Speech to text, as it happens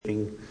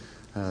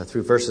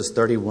through verses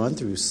 31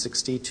 through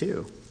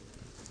 62.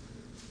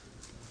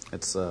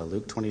 It's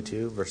Luke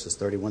 22, verses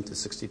 31 through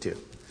 62.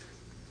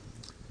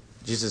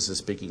 Jesus is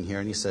speaking here,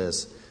 and he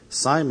says,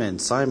 "Simon,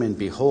 Simon,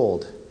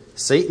 behold,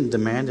 Satan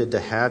demanded to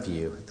have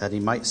you, that he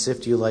might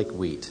sift you like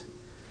wheat.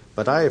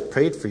 But I have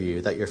prayed for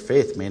you, that your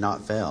faith may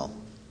not fail.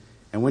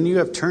 And when you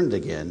have turned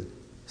again,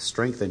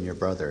 strengthen your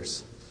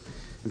brothers."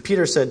 And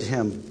Peter said to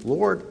him,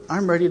 "Lord,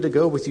 I'm ready to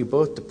go with you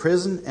both to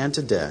prison and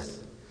to death."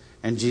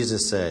 And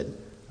Jesus said,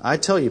 "I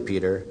tell you,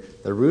 Peter,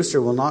 the rooster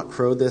will not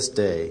crow this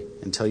day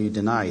until you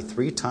deny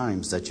 3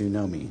 times that you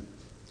know me."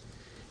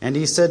 And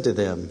he said to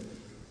them,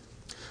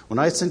 "When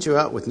I sent you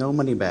out with no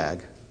money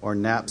bag, or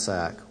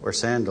knapsack, or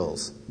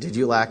sandals, did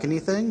you lack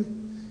anything?"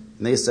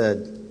 And they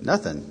said,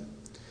 "Nothing."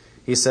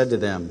 He said to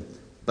them,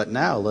 "But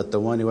now let the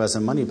one who has a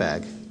money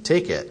bag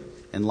take it,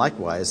 and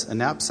likewise a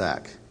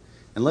knapsack.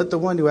 And let the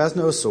one who has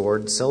no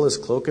sword sell his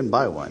cloak and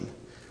buy one.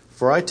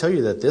 For I tell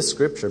you that this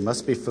scripture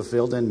must be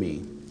fulfilled in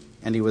me."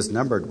 And he was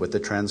numbered with the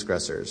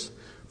transgressors.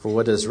 For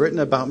what is written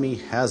about me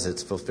has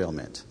its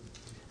fulfillment.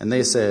 And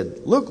they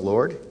said, "Look,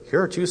 Lord,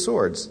 here are 2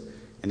 swords.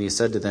 And he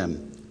said to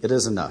them, "It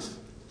is enough."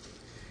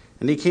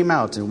 And he came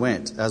out and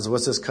went, as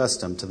was his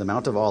custom, to the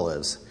Mount of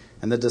Olives,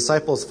 and the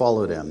disciples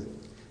followed him.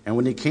 And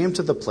when he came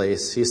to the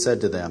place, he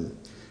said to them,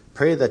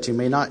 "Pray that you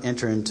may not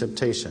enter into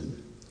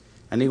temptation."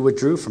 And he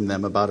withdrew from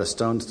them about a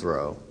stone's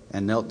throw,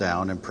 and knelt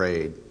down and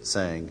prayed,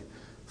 saying,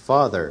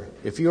 "Father,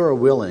 if you are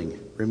willing,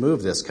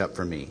 remove this cup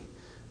from me.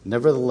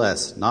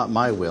 Nevertheless, not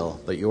my will,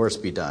 but yours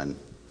be done."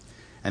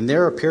 And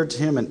there appeared to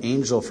him an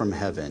angel from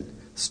heaven,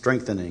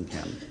 strengthening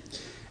him.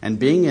 And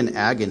being in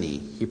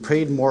agony, he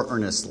prayed more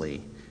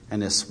earnestly,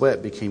 and his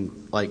sweat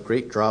became like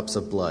great drops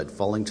of blood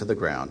falling to the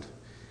ground.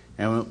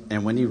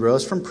 And when he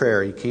rose from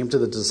prayer, he came to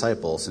the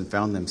disciples and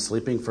found them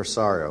sleeping for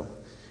sorrow.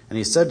 And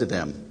he said to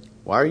them,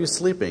 "Why are you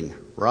sleeping?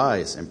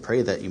 Rise and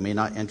pray that you may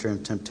not enter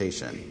into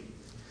temptation."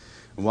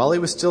 And while he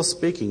was still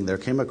speaking, there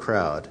came a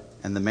crowd,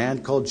 and the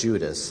man called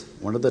Judas,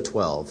 one of the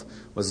 12,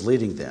 was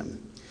leading them.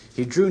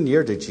 He drew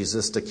near to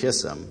Jesus to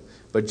kiss him,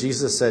 but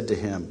Jesus said to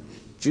him,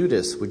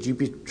 "Judas, would you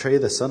betray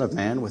the Son of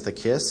Man with a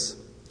kiss?"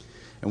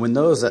 And when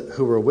those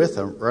who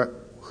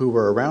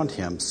were around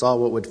him saw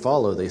what would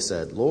follow, they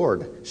said,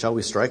 "Lord, shall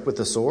we strike with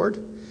the sword?"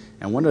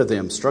 And one of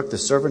them struck the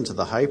servant of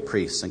the high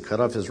priest and cut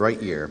off his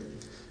right ear.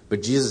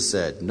 But Jesus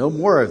said, "No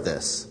more of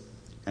this."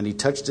 And he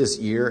touched his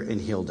ear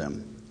and healed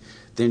him.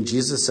 Then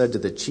Jesus said to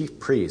the chief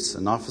priests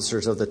and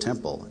officers of the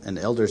temple and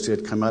elders who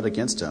had come out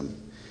against him,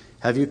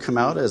 "Have you come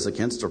out as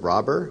against a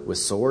robber with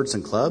swords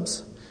and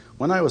clubs?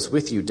 When I was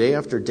with you day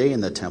after day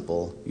in the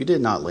temple, you did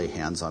not lay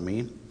hands on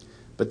me.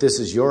 But this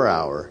is your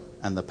hour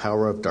and the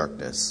power of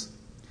darkness."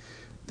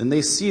 Then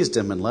they seized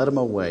him and led him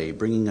away,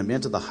 bringing him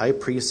into the high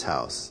priest's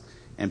house.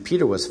 And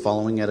Peter was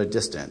following at a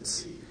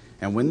distance.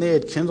 And when they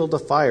had kindled a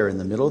fire in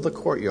the middle of the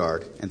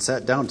courtyard and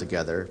sat down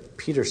together,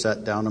 Peter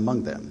sat down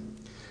among them.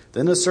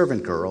 Then a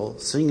servant girl,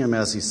 seeing him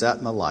as he sat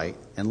in the light,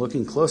 and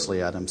looking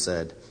closely at him,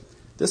 said,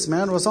 "This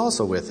man was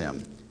also with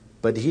him."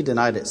 But he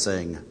denied it,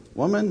 saying,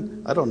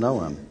 "Woman, I don't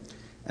know him."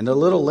 And a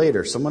little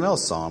later someone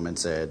else saw him and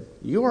said,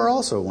 "You are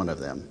also one of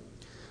them."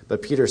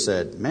 But Peter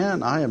said,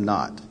 "Man, I am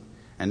not."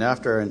 And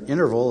after an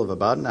interval of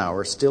about an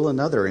hour, still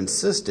another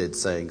insisted,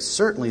 saying,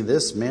 "Certainly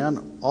this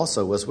man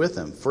also was with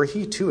him, for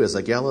he too is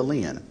a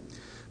Galilean."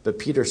 But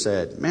Peter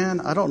said, "Man,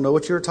 I don't know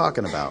what you are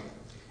talking about."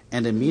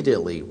 And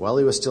immediately, while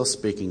he was still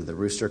speaking, the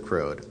rooster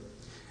crowed.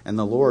 And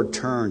the Lord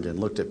turned and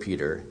looked at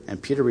Peter.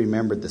 And Peter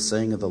remembered the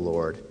saying of the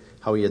Lord,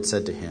 how he had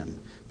said to him,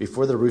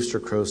 "Before the rooster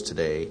crows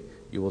today,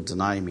 you will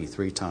deny me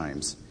 3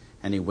 times."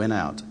 And he went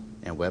out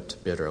and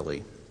wept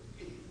bitterly.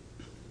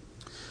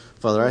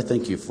 Father, I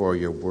thank you for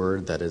your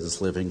word that it is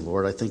living,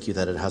 Lord. I thank you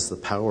that it has the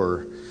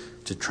power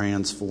to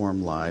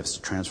transform lives,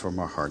 to transform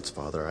our hearts,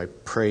 Father. I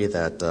pray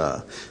that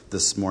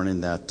this morning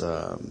that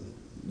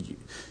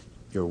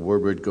your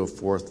word would go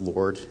forth,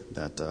 Lord,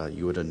 that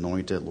you would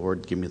anoint it,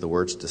 Lord. Give me the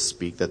words to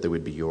speak, that they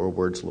would be your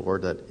words,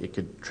 Lord, that it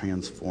could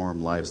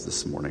transform lives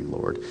this morning,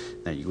 Lord,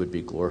 that you would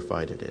be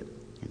glorified in it.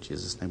 In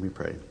Jesus' name we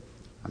pray.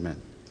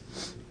 Amen.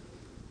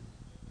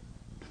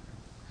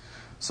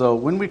 So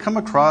when we come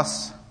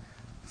across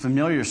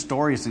familiar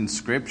stories in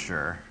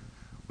Scripture,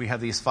 we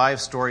have these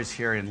 5 stories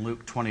here in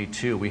Luke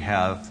 22. We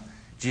have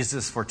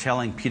Jesus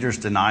foretelling Peter's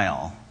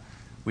denial.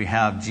 We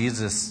have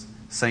Jesus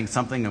saying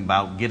something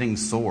about getting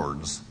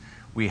swords.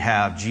 We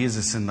have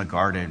Jesus in the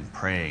garden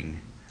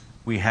praying.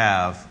 We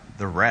have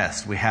the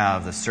rest. We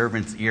have the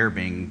servant's ear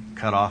being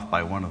cut off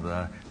by one of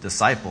the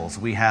disciples.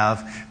 We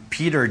have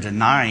Peter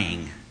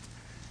denying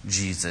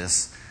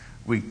Jesus.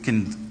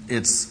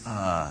 There's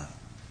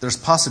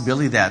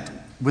possibility that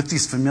with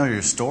these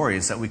familiar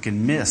stories that we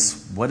can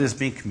miss what is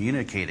being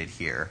communicated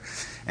here.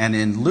 And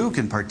in Luke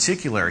in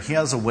particular, he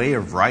has a way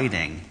of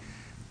writing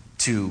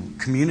to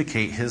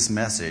communicate his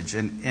message.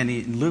 And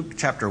in Luke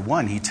chapter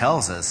 1, he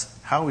tells us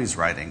how he's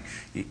writing.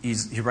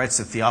 He writes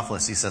to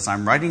Theophilus, he says,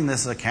 "I'm writing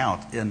this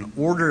account, an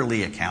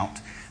orderly account,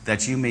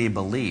 that you may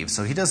believe."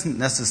 So he doesn't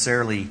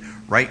necessarily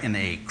write in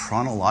a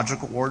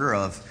chronological order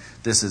of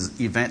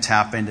event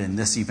happened, and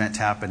this event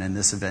happened, and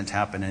this event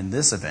happened, and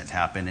this event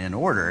happened in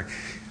order.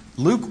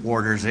 Luke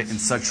orders it in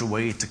such a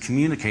way to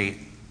communicate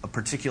a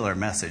particular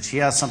message. He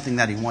has something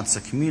that he wants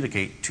to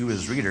communicate to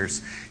his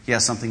readers. He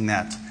has something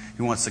that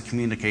he wants to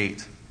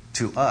communicate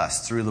to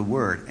us through the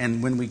Word.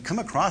 And when we come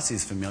across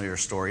these familiar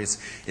stories,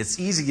 it's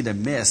easy to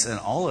miss in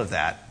all of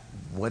that.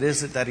 What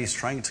is it that he's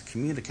trying to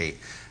communicate?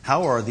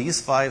 How are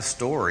these 5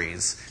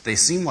 stories, they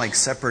seem like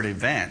separate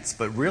events,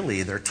 but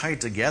really they're tied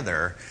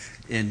together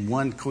in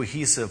one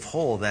cohesive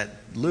whole that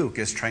Luke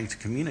is trying to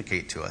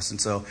communicate to us.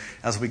 And so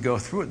as we go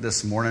through it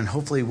this morning,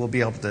 hopefully we'll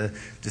be able to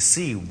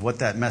see what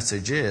that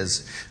message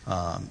is,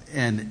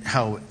 and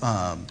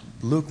how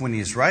Luke, when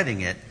he's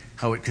writing it,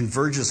 how it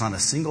converges on a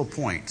single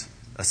point,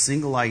 a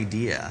single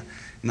idea.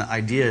 And the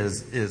idea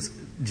is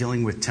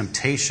dealing with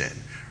temptation,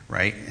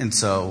 right? And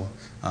so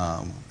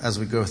as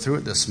we go through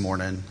it this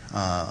morning,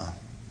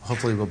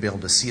 hopefully we'll be able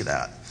to see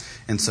that.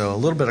 And so a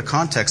little bit of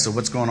context of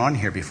what's going on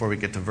here before we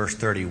get to verse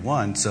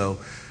 31. So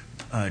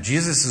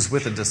Jesus is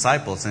with the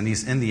disciples, and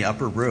he's in the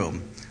upper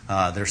room.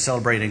 They're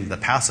celebrating the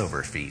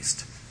Passover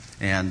feast.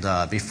 And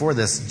before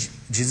this,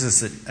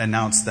 Jesus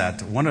announced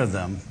that one of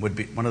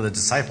the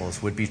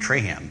disciples would betray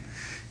him.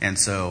 And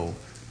so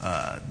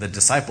the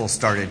disciples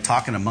started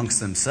talking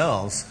amongst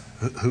themselves,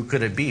 who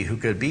could it be? Who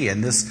could it be?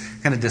 And this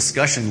kind of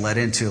discussion led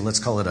into, let's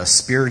call it a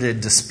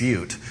spirited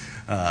dispute,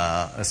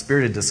 a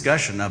spirited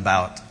discussion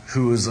about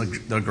who is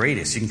the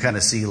greatest. You can kind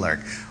of see like,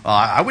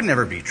 I would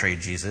never betray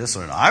Jesus,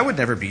 or I would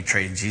never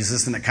betray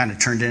Jesus. And it kind of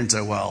turned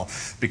into, well,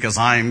 because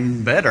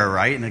I'm better,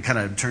 right? And it kind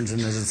of turns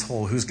into this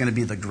whole who's going to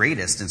be the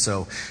greatest. And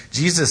so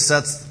Jesus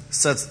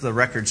sets the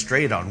record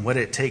straight on what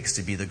it takes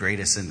to be the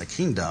greatest in the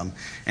kingdom.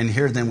 And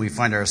here then we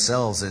find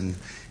ourselves on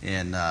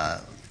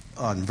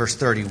verse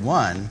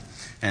 31,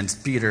 and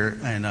Peter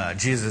and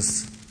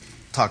Jesus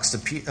talks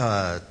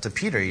to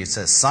Peter. He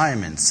says,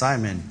 Simon,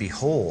 Simon,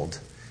 behold,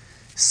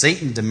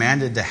 Satan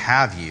demanded to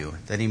have you,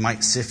 that he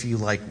might sift you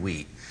like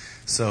wheat.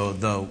 So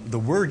the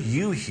word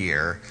you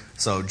here,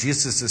 so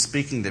Jesus is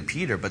speaking to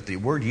Peter, but the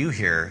word you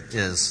here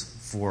is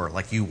for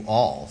like you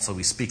all. So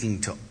he's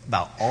speaking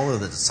about all of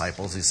the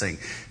disciples. He's saying,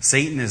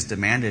 Satan has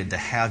demanded to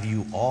have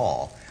you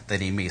all,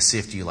 that he may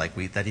sift you like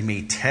wheat, that he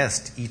may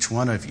test each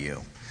one of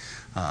you.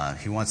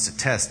 He wants to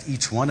test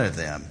each one of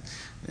them.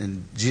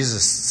 And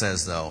Jesus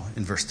says, though,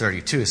 in verse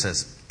 32, he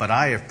says, but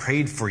I have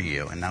prayed for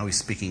you. And now he's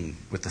speaking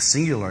with the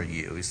singular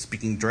you. He's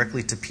speaking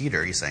directly to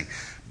Peter. He's saying,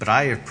 but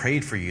I have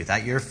prayed for you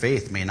that your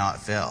faith may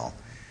not fail.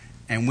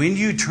 And when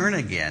you turn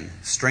again,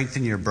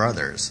 strengthen your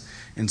brothers.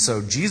 And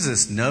so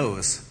Jesus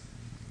knows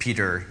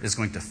Peter is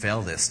going to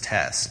fail this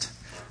test,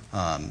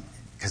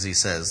 because he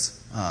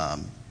says,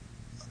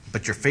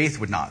 but your faith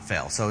would not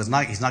fail. So he's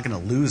not going to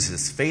lose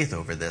his faith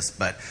over this,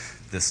 but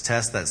this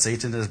test that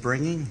Satan is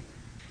bringing,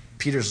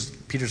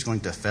 Peter's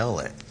going to fail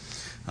it.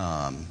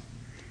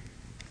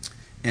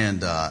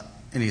 And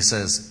he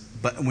says,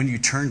 but when you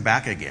turn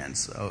back again,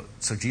 so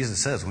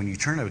Jesus says, when you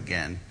turn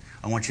again,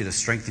 I want you to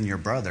strengthen your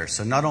brother.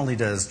 So not only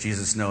does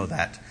Jesus know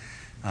that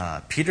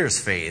Peter's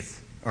faith,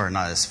 or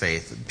not his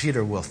faith,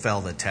 Peter will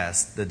fail the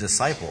test, the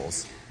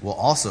disciples will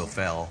also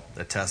fail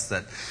the test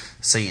that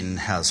Satan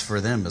has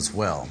for them as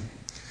well.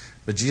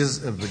 But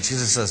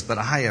Jesus says, but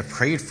I have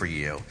prayed for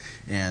you.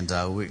 And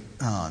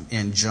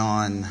in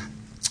John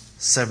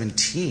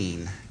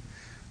 17,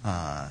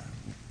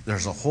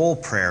 there's a whole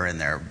prayer in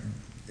there.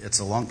 It's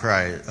a long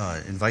prayer.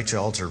 I invite you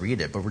all to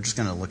read it, but we're just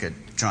going to look at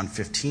John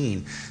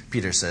 15.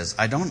 Peter says,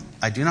 I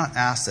do not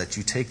ask that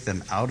you take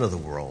them out of the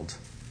world,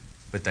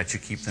 but that you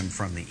keep them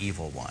from the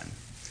evil one.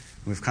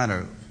 We've kind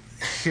of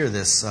hear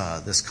this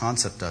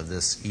concept of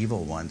this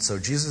evil one. So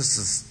Jesus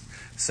is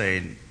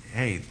saying,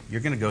 hey, you're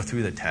going to go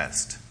through the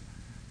test.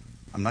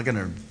 I'm not going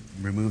to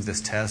remove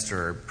this test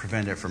or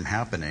prevent it from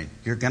happening.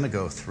 You're going to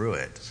go through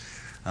it.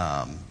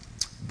 And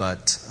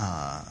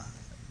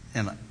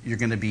you're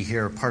going to be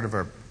here, part of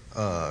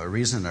our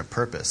reason or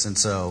purpose. And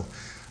so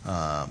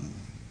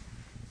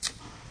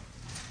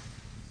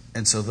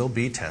they'll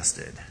be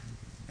tested.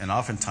 And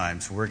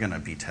oftentimes we're going to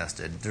be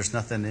tested. There's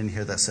nothing in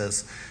here that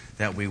says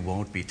that we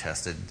won't be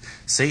tested.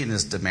 Satan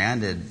has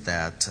demanded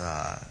that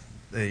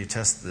they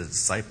test the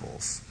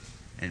disciples,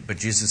 but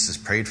Jesus has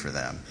prayed for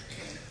them,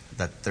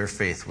 that their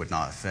faith would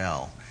not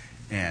fail.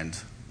 And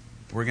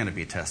we're going to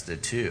be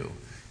tested too.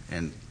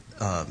 And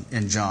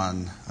in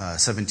John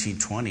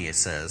 17:20 it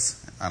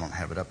says, I don't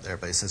have it up there,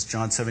 but it says,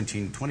 John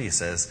 17:20 it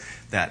says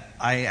that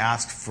I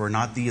asked for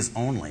not these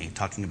only,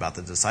 talking about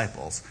the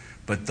disciples,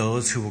 but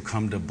those who will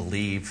come to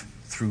believe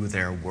through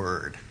their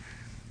word.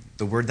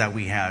 The word that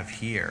we have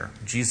here,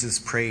 Jesus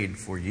prayed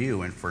for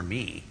you and for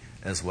me,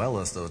 as well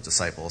as those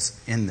disciples,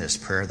 in this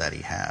prayer that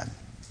he had.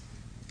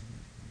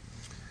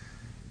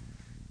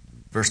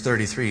 Verse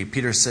 33,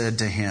 Peter said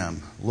to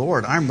him,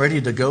 Lord, I'm ready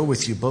to go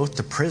with you both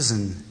to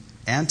prison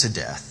and to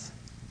death.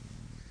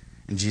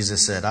 And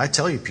Jesus said, I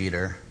tell you,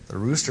 Peter, the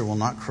rooster will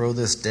not crow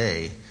this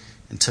day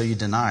until you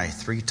deny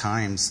 3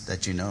 times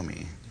that you know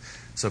me.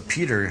 So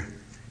Peter,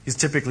 he's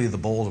typically the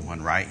bold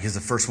one, right? He's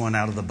the first one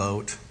out of the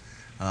boat.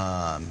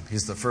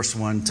 He's the first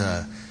one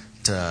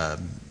to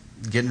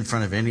get in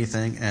front of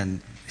anything,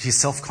 and he's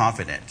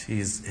self-confident.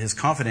 His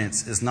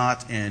confidence is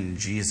not in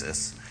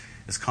Jesus.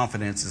 His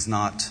confidence is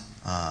not.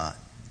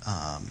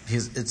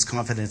 His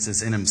confidence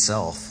is in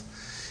himself.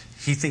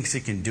 He thinks he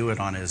can do it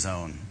on his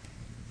own.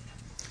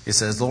 He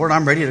says, "Lord,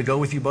 I'm ready to go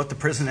with you both to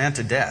prison and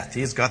to death."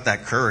 He's got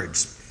that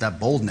courage, that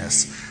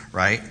boldness,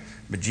 right?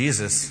 But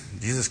Jesus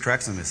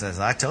corrects him and says,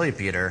 "I tell you,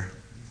 Peter,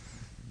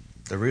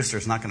 the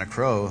rooster's not going to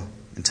crow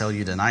until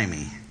you deny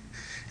me."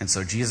 And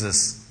so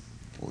Jesus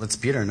lets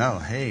Peter know,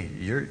 hey,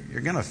 you're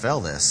going to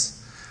fail this.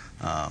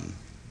 But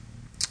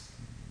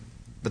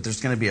there's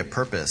going to be a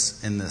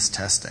purpose in this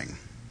testing.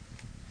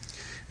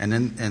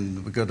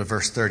 And we go to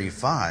verse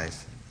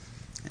 35.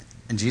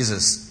 And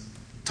Jesus,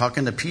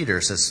 talking to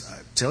Peter, says, "I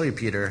tell you,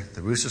 Peter,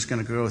 the rooster's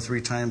going to crow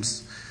 3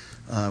 times,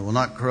 will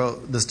not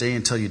crow this day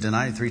until you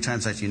deny 3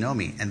 times that you know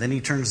me." And then he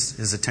turns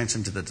his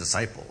attention to the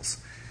disciples.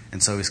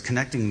 And so he's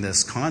connecting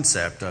this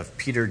concept of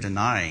Peter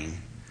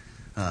denying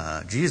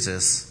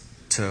Jesus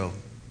to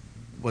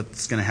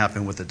what's going to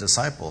happen with the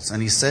disciples.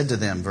 And he said to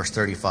them, verse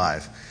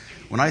 35,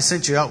 "When I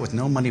sent you out with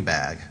no money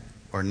bag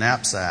or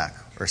knapsack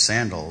or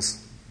sandals,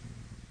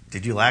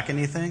 did you lack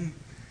anything?"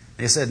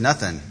 They said,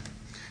 "Nothing."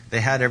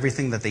 They had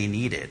everything that they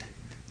needed.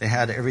 They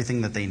had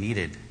everything that they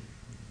needed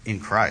in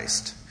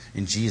Christ,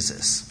 in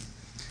Jesus.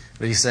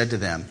 But he said to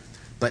them,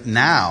 "But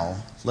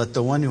now let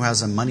the one who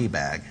has a money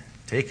bag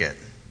take it,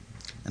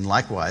 and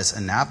likewise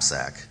a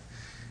knapsack.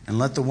 And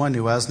let the one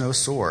who has no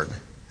sword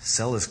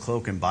sell his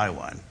cloak and buy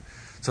one."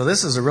 So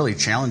this is a really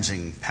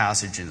challenging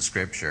passage in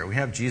Scripture. We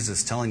have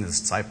Jesus telling the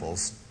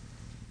disciples,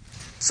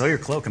 sell your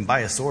cloak and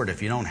buy a sword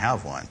if you don't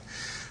have one.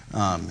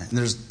 And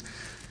there's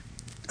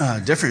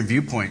different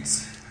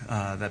viewpoints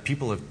that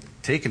people have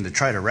taken to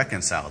try to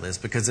reconcile this,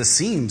 because it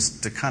seems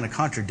to kind of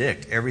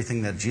contradict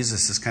everything that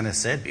Jesus has kind of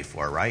said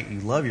before, right? You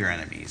love your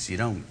enemies. You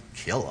don't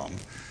kill them.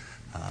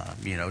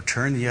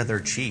 Turn the other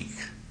cheek.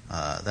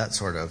 That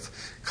sort of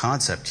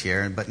concept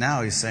here. But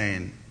now he's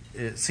saying,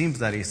 it seems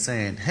that he's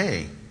saying,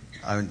 hey,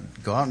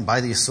 go out and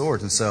buy these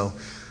swords. And so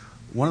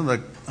one of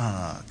the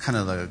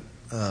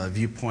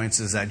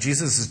viewpoints is that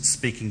Jesus is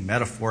speaking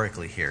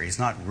metaphorically here. He's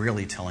not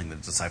really telling the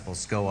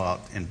disciples go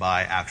out and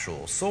buy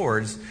actual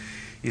swords.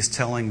 He's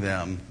telling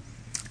them,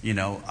 you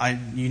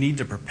need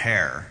to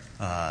prepare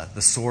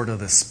the sword of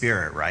the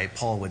Spirit, right?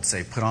 Paul would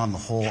say, put on the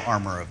whole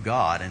armor of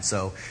God. And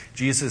so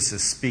Jesus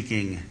is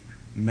speaking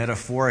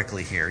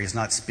metaphorically here. He's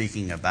not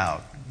speaking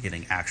about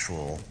getting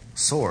actual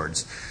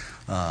swords.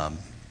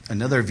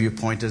 Another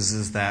viewpoint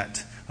is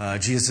that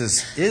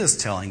Jesus is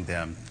telling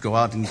them, go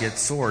out and get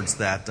swords.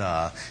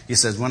 That he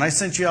says, when I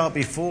sent you out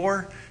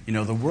before,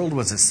 the world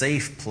was a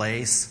safe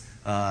place.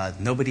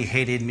 Nobody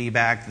hated me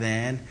back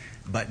then.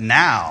 But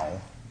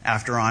now,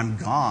 after I'm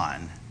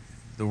gone,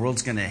 the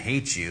world's going to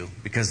hate you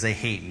because they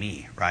hate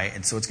me, right?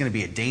 And so it's going to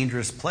be a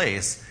dangerous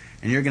place,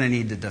 and you're going to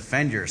need to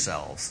defend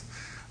yourselves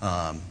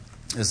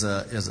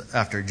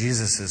after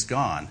Jesus is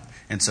gone.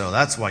 And so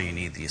that's why you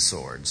need these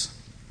swords.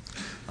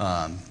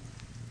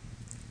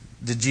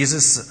 Did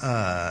Jesus,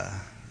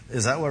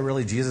 is that what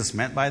really Jesus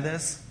meant by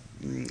this?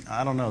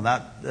 I don't know.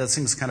 That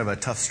seems kind of a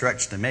tough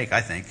stretch to make,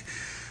 I think.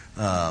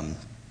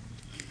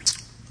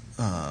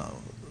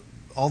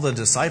 All the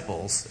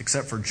disciples,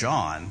 except for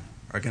John,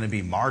 are going to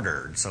be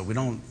martyred. So we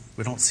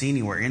don't see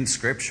anywhere in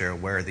Scripture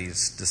where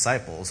these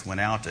disciples went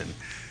out and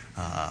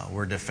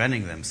were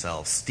defending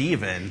themselves.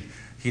 Stephen,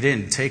 he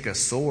didn't take a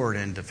sword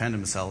and defend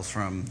himself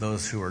from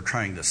those who were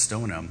trying to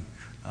stone him.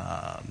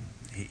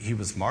 He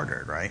was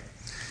martyred, right?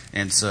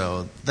 And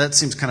so that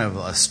seems kind of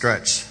a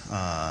stretch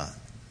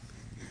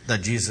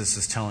that Jesus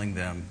is telling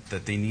them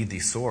that they need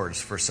these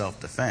swords for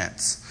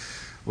self-defense.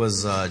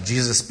 Was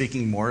Jesus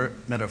speaking more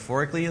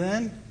metaphorically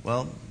then?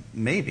 Well,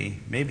 maybe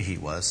he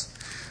was.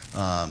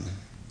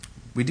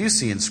 We do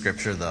see in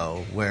Scripture,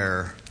 though,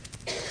 where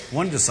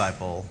one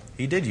disciple,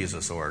 he did use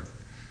a sword,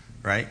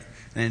 right?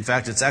 And in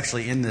fact, it's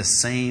actually in this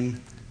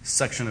same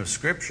section of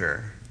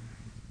Scripture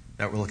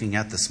that we're looking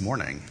at this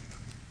morning.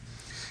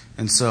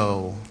 And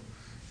so,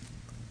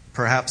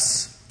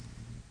 perhaps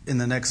in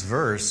the next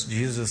verse,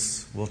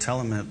 Jesus will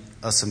tell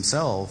us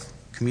himself,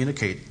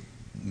 communicate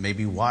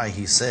maybe why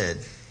he said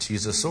to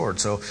use a sword.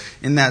 So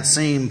in that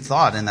same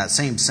thought, in that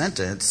same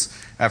sentence,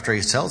 after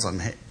he tells them,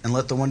 hey, and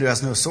let the one who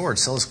has no sword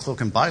sell his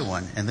cloak and buy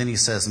one. And then he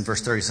says in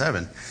verse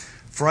 37,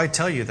 for I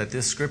tell you that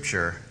this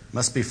scripture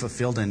must be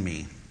fulfilled in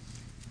me.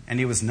 And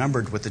he was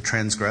numbered with the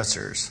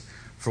transgressors.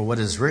 For what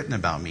is written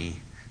about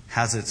me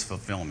has its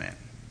fulfillment.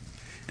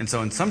 And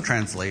so in some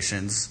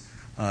translations,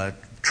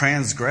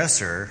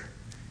 transgressor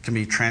can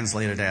be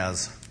translated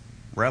as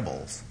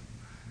rebels.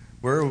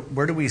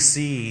 Where do we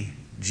see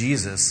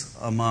Jesus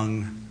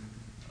among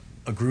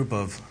a group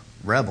of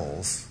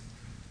rebels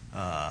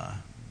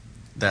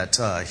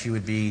that he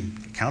would be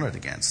counted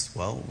against?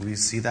 Well, we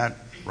see that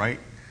right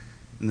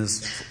in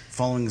this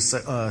following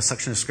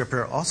section of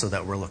Scripture also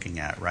that we're looking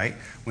at, right?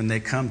 When they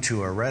come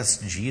to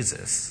arrest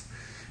Jesus.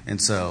 And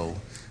so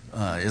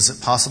is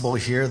it possible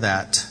here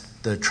that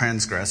the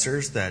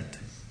transgressors that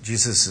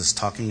Jesus is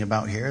talking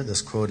about here,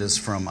 this quote is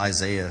from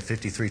Isaiah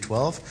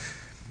 53:12,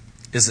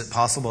 Is it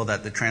possible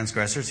that the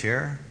transgressors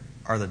here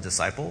are the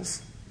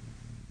disciples?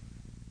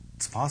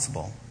 It's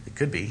possible. It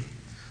could be.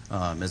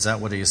 Is that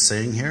what he is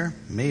saying here?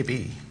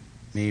 Maybe.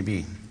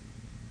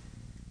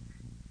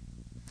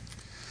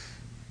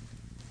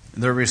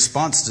 Their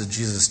response to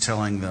Jesus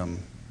telling them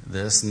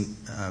this, in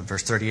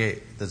verse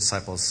 38, the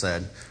disciples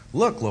said,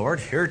 "Look, Lord,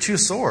 here are 2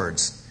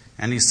 swords."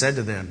 And he said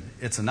to them,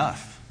 "It's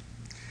enough."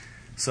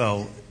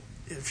 So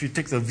if you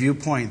take the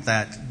viewpoint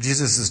that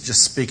Jesus is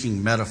just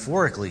speaking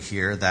metaphorically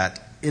here,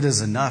 that it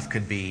is enough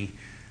could be,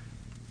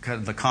 kind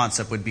of the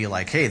concept would be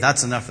like, hey,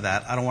 that's enough of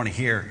that. I don't want to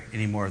hear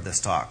any more of this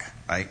talk,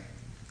 right?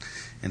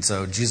 And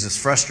so Jesus,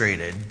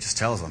 frustrated, just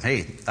tells them,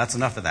 hey, that's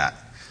enough of that.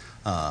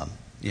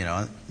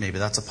 Maybe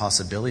that's a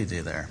possibility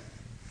there.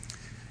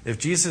 If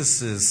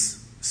Jesus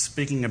is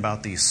speaking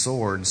about these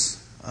swords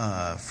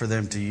for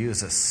them to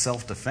use as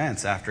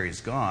self-defense after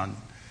he's gone,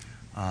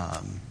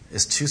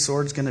 is 2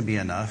 swords going to be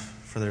enough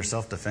for their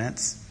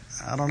self-defense?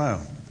 I don't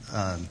know.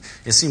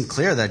 It seemed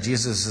clear that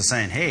Jesus is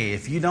saying, hey,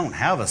 if you don't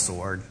have a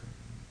sword,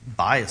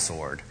 buy a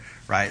sword,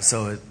 right?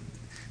 So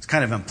it's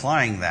kind of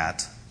implying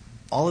that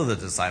all of the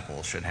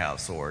disciples should have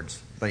swords,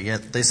 but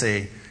yet they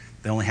say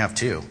they only have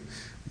 2.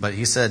 But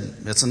he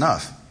said it's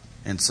enough.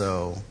 And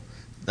so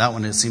that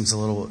one, it seems a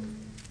little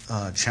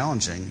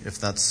challenging if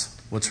that's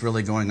what's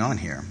really going on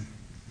here.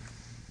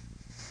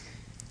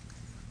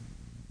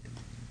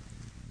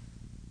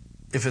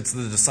 If it's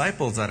the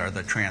disciples that are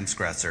the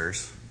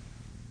transgressors,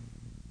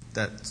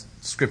 that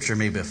Scripture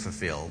may be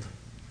fulfilled,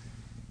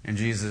 and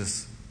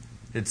Jesus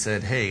had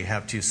said, hey,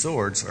 have 2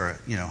 swords, or,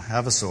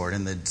 have a sword,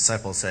 and the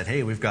disciples said,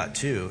 hey, we've got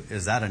 2,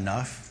 is that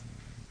enough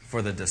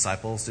for the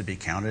disciples to be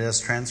counted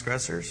as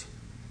transgressors?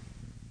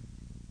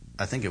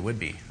 I think it would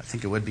be. I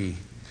think it would be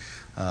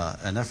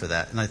enough of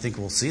that, and I think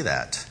we'll see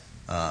that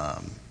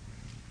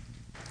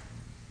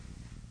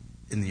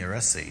in the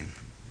arrest scene.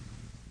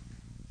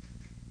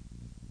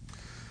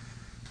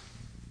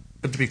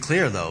 But to be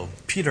clear, though,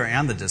 Peter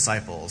and the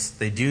disciples,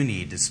 they do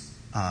need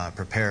to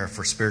prepare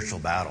for spiritual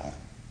battle.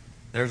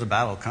 There's a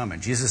battle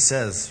coming. Jesus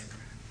says,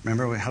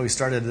 remember how he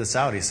started this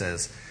out? He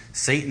says,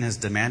 Satan has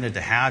demanded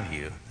to have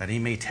you, that he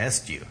may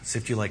test you,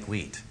 sift you like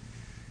wheat.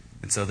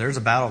 And so there's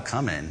a battle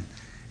coming,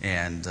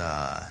 and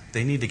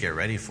they need to get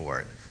ready for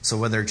it. So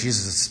whether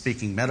Jesus is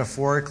speaking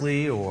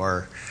metaphorically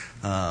or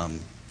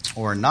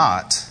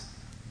not,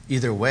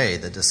 either way,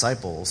 the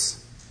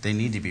disciples, they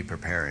need to be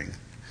preparing.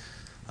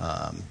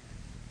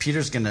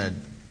 Peter's going to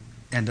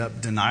end up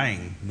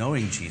denying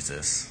knowing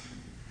Jesus.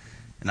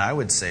 And I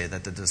would say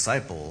that the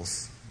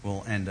disciples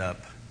will end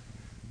up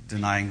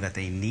denying that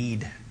they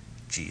need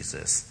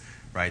Jesus,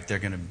 right? They're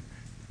going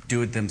to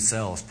do it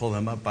themselves, pull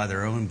them up by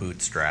their own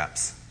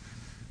bootstraps.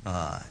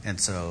 And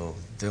so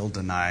they'll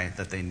deny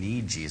that they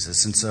need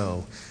Jesus. And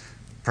so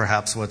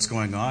perhaps what's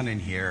going on in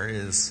here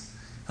is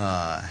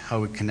how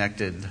we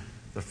connected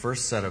the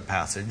first set of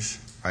passage,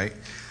 right?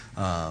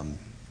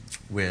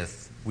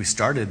 We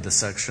started the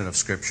section of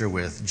Scripture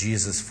with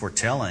Jesus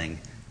foretelling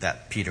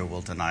that Peter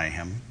will deny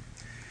him.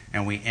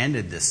 And we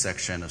ended this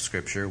section of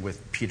Scripture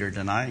with Peter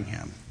denying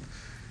him.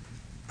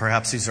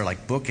 Perhaps these are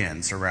like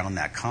bookends around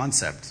that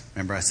concept.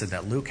 Remember I said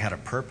that Luke had a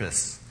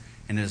purpose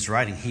in his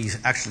writing. He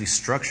actually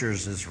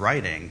structures his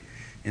writing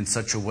in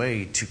such a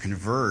way to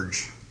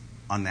converge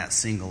on that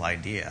single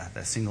idea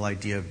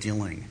of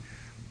dealing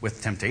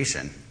with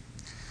temptation.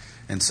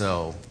 And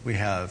so we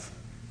have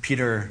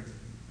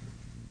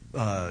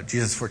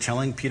Jesus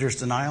foretelling Peter's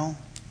denial.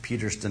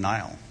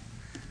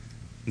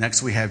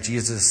 Next we have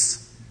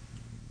Jesus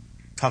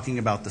talking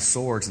about the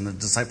swords, and the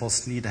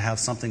disciples need to have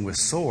something with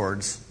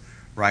swords,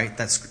 right?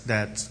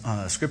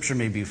 That Scripture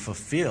may be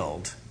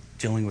fulfilled,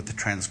 dealing with the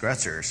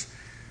transgressors.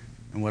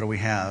 And what do we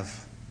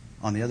have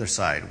on the other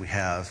side? We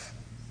have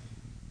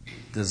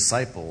the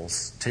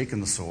disciples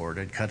taking the sword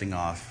and cutting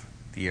off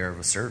the ear of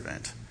a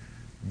servant,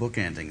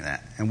 bookending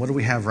that. And what do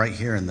we have right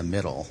here in the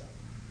middle?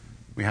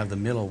 We have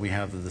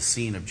the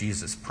scene of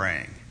Jesus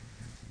praying.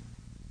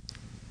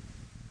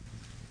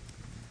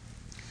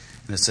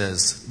 And it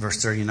says,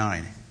 verse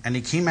 39, and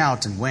he came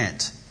out and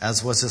went,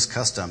 as was his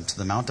custom, to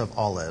the Mount of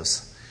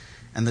Olives,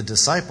 and the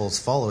disciples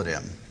followed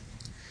him.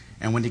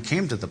 And when he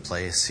came to the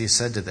place, he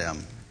said to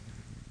them,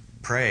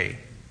 pray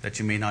that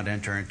you may not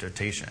enter into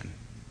temptation.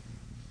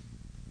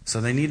 So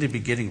they need to be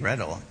getting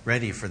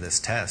ready for this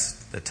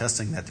test, the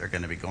testing that they're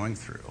going to be going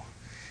through.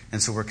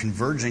 And so we're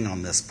converging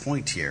on this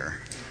point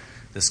here,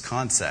 this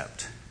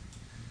concept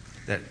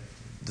that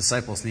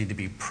disciples need to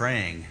be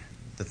praying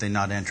that they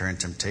not enter in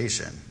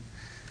temptation.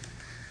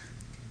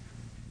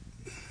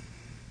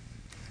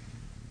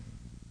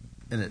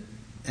 And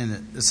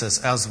it says,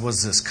 as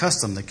was this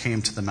custom that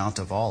came to the Mount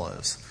of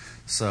Olives.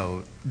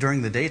 So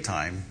during the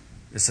daytime,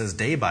 it says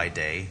day by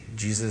day,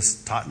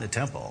 Jesus taught in the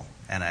temple.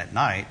 And at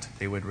night,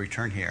 they would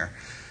return here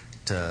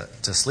to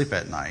sleep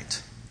at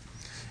night.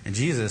 And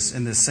Jesus,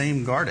 in the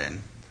same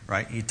garden,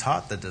 right, he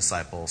taught the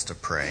disciples to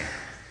pray.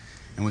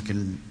 And we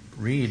can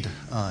read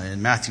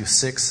in Matthew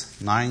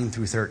 6, 9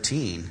 through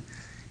 13,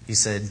 he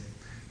said,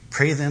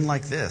 pray then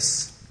like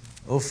this,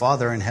 O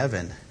Father in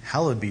heaven,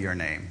 hallowed be your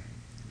name.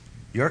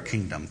 Your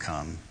kingdom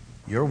come,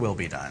 your will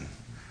be done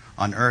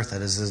on earth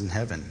as it is in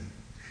heaven.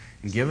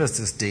 And give us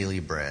this daily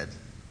bread,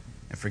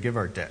 and forgive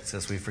our debts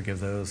as we forgive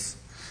those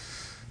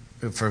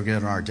who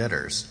forgive our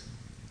debtors.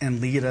 And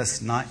lead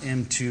us not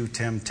into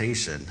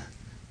temptation,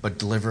 but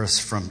deliver us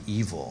from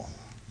evil.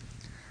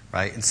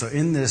 Right? And so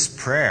in this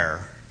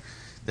prayer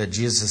that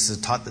Jesus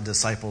had taught the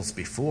disciples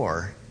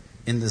before,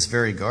 in this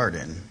very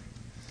garden,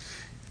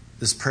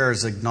 this prayer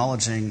is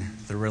acknowledging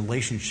the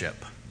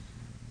relationship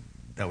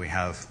that we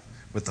have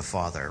with the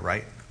Father,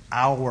 right?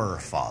 Our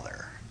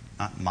Father,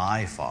 not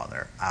my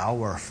Father,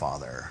 our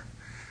Father,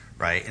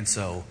 right? And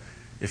so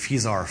if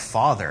he's our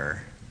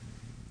Father,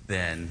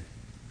 then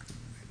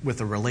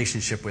with a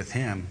relationship with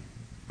him,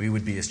 we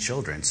would be his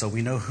children. So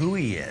we know who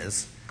he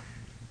is,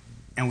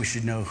 and we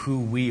should know who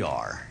we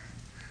are,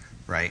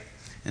 right?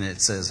 And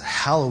it says,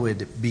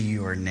 hallowed be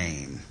your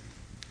name.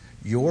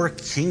 Your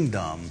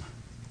kingdom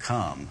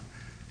come.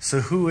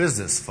 So who is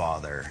this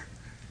Father?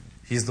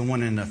 He's the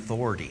one in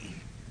authority,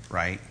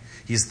 right?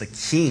 He's the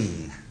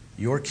king,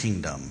 your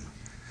kingdom.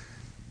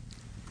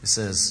 It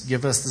says,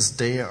 give us this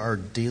day our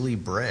daily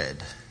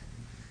bread.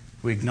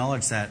 We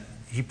acknowledge that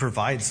he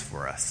provides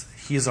for us.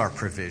 He is our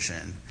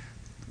provision.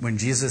 When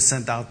Jesus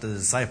sent out the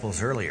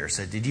disciples earlier,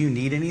 said, did you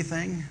need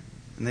anything?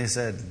 And they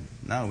said,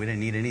 no, we didn't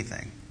need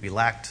anything. We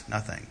lacked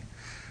nothing,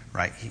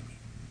 right?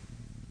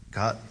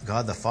 God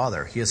the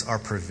Father, he is our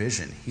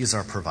provision. He is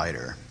our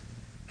provider.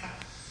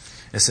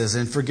 It says,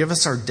 and forgive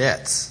us our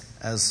debts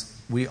as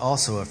we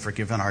also have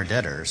forgiven our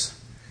debtors.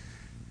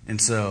 And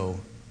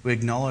so we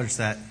acknowledge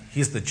that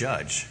he's the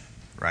judge,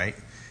 right?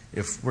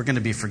 If we're going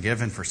to be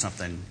forgiven for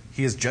something,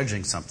 he is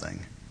judging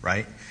something,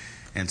 right?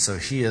 And so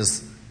he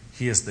is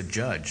the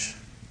judge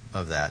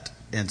of that.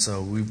 And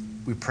so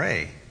we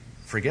pray,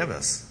 forgive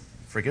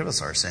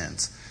us our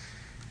sins,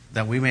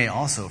 that we may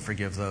also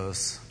forgive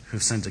those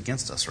who've sinned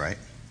against us, right?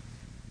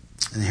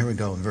 And here we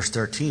go. In verse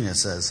 13 it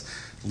says,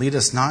 lead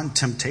us not in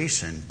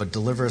temptation, but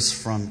deliver us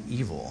from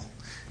evil.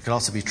 It could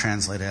also be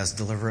translated as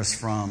deliver us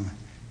from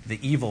the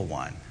evil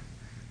one.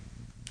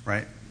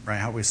 Right? Right?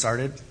 How we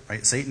started?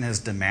 Right? Satan has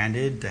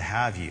demanded to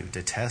have you,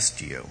 to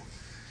test you.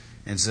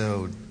 And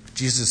so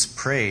Jesus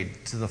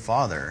prayed to the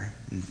Father.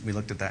 And we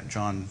looked at that in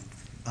John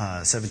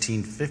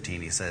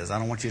 17:15. He says, I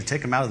don't want you to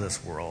take him out of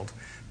this world,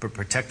 but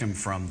protect him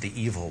from the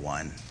evil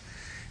one.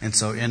 And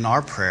so in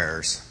our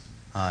prayers,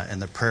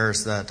 and the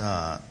prayers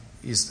that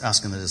he's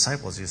asking the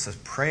disciples, he says,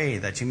 pray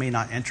that you may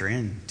not enter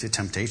into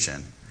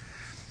temptation,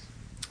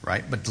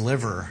 right? But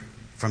deliver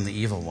from the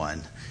evil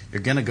one.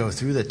 You're going to go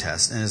through the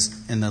test,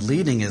 and the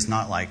leading is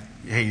not like,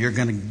 hey, you're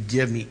going to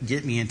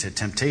get me into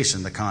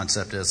temptation. The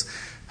concept is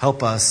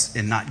help us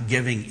in not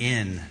giving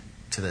in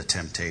to the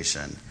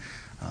temptation,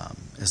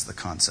 is the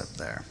concept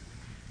there.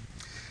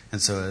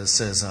 And so it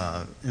says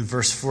in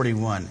verse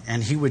 41,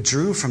 and he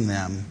withdrew from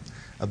them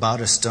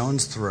about a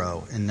stone's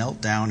throw and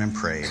knelt down and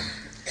prayed,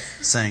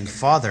 saying,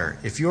 Father,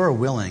 if you are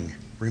willing,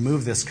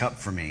 remove this cup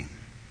from me.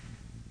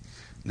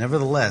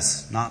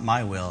 Nevertheless, not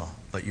my will,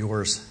 but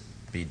yours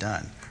be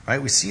done. Right?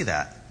 We see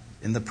that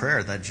in the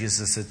prayer that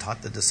Jesus had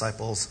taught the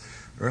disciples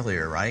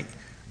earlier, right?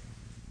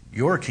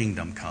 Your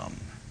kingdom come.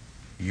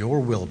 Your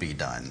will be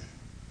done.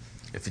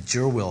 If it's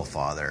your will,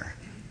 Father,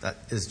 that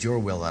is your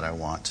will that I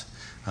want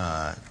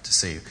to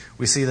see.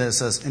 We see that it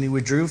says, and he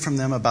withdrew from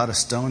them about a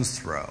stone's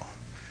throw.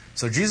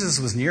 So Jesus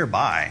was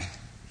nearby.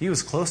 He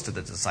was close to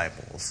the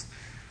disciples.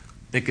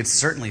 They could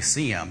certainly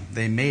see him.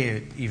 They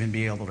may even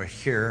be able to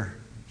hear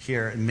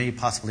and may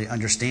possibly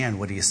understand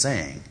what he's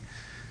saying.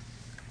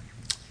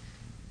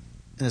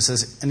 And it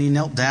says, and he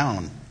knelt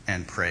down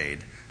and prayed.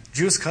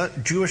 Jewish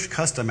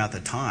custom at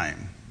the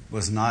time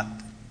was not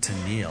to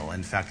kneel.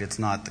 In fact, it's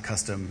not the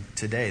custom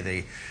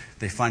today.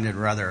 They find it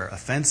rather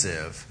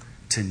offensive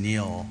to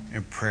kneel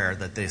in prayer,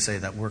 that they say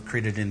that we're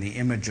created in the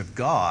image of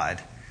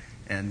God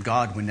and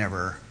God would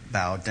never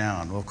bow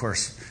down. Well, of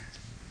course,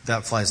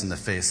 that flies in the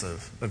face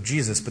of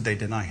Jesus, but they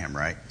deny him,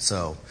 right?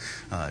 So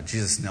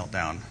Jesus knelt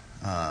down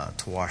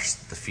to wash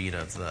the feet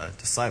of the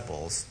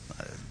disciples.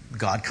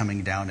 God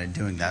coming down and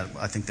doing that,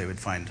 I think they would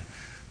find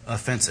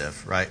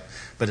offensive, right?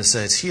 But it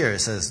says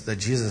that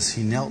Jesus,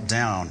 he knelt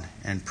down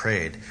and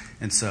prayed.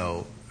 And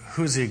so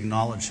who's he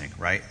acknowledging,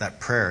 right? That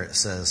prayer, it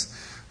says,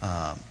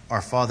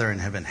 our Father in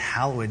heaven,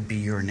 hallowed be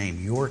your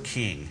name, your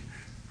King.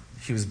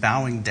 He was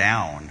bowing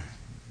down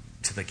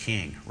to the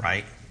King,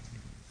 right?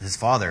 His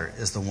Father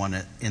is the one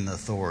in the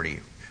authority,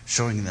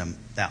 showing them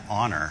that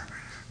honor,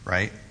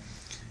 right?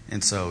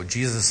 And so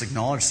Jesus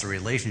acknowledged the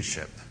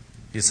relationship.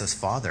 He says,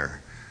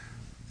 Father.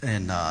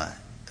 And I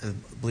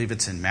believe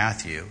it's in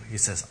Matthew. He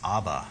says,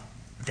 Abba,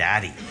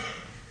 Daddy,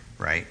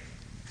 right?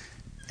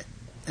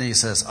 And he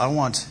says,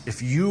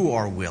 if you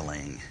are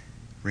willing,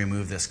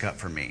 remove this cup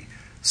from me.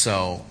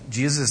 So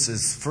Jesus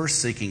is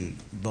first seeking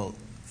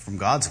from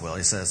God's will.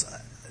 He says,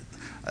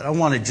 I don't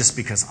want it just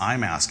because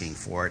I'm asking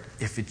for it.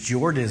 If it's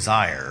your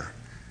desire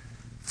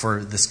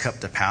for this cup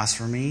to pass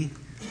for me,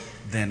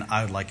 then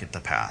I would like it to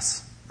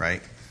pass,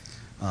 right?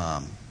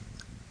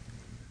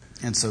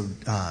 And so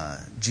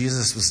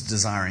Jesus was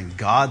desiring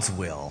God's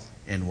will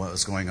in what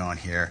was going on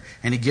here.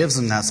 And he gives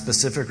them that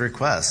specific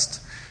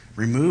request.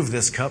 remove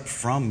this cup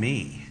from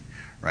me,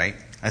 right?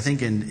 I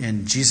think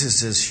in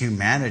Jesus'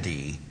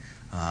 humanity,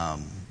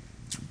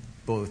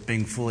 both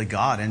being fully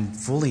God and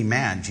fully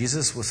man,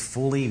 Jesus was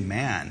fully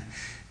man.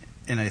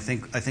 And I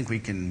think we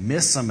can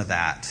miss some of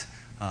that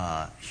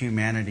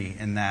humanity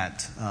in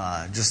that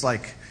just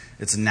like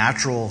it's a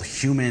natural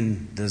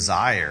human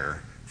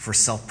desire for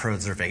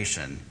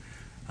self-preservation.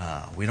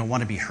 We don't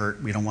want to be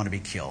hurt. We don't want to be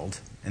killed.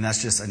 And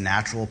that's just a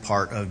natural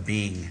part of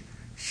being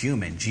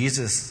human.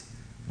 Jesus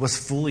was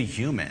fully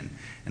human.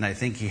 And I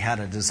think he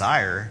had a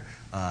desire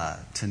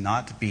to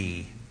not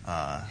be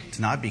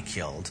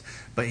killed,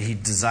 but he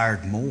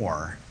desired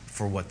more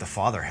for what the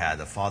Father had,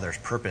 the Father's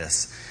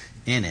purpose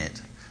in it.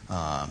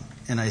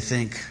 And I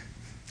think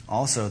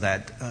also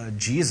that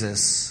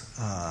Jesus,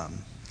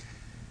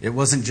 it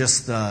wasn't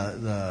just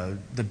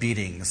the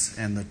beatings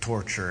and the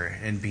torture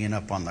and being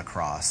up on the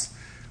cross,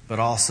 but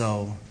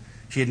also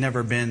he had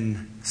never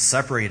been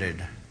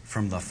separated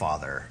from the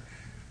Father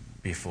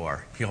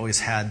before. He always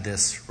had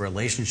this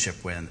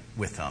relationship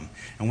with him.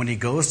 And when he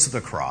goes to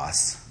the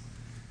cross,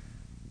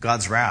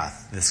 God's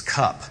wrath, this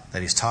cup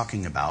that he's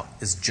talking about,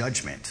 is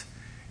judgment.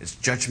 It's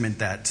judgment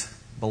that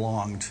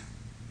belonged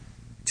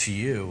to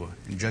you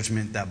and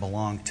judgment that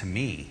belonged to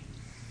me.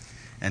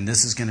 And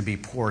this is going to be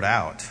poured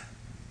out,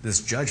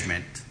 this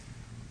judgment,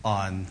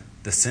 on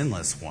the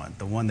sinless one,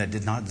 the one that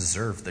did not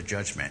deserve the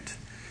judgment.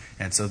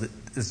 And so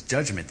this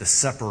judgment, the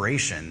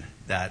separation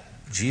that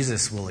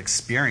Jesus will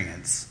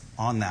experience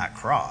on that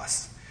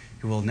cross,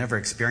 he will never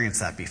experience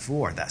that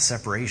before, that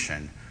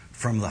separation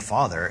from the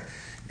Father.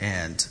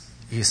 And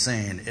he's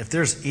saying, if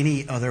there's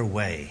any other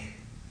way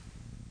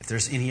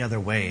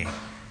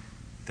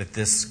that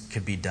this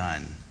could be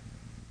done,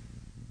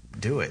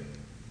 do it,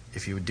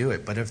 if you would do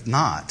it. But if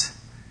not,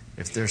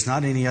 if there's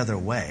not any other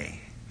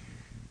way,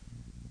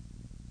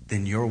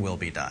 then your will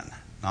be done,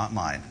 not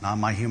mine, not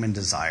my human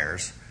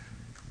desires,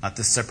 not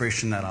the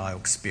separation that I'll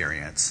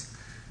experience.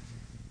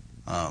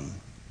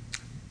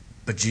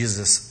 But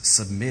Jesus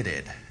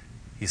submitted.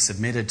 He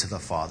submitted to the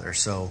Father.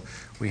 So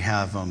we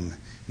have him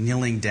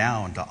kneeling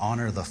down to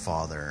honor the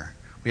Father.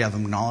 We have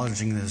him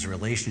acknowledging his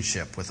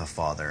relationship with the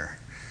Father.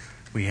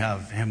 We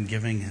have him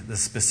giving the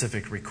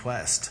specific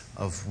request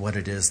of what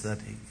it is that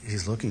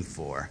he's looking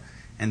for.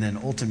 And then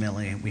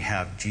ultimately we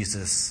have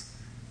Jesus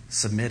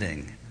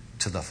submitting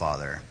to the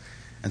Father.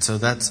 And so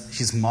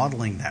he's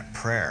modeling that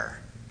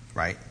prayer,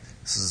 right?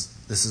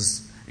 This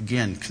is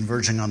again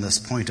converging on this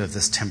point of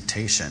this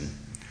temptation,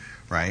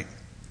 right?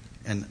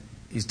 And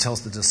he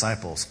tells the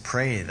disciples,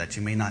 pray that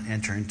you may not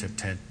enter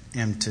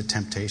into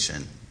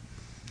temptation.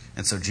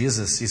 And so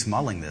Jesus, he's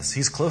modeling this.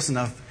 He's close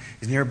enough,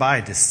 he's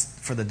nearby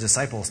for the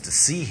disciples to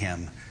see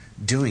him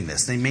doing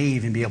this. They may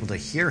even be able to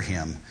hear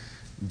him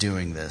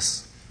doing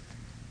this.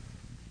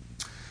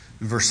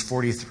 In verse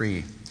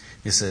 43,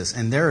 he says,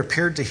 and there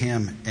appeared to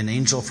him an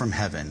angel from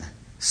heaven,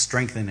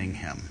 strengthening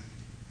him.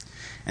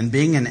 And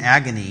being in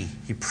agony,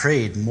 he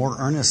prayed more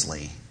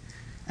earnestly,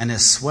 and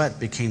his sweat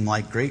became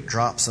like great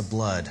drops of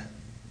blood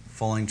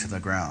falling to the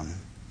ground.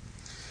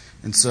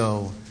 And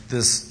so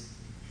this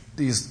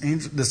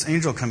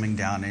angel coming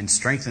down and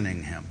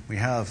strengthening him. We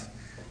have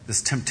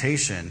this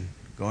temptation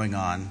going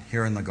on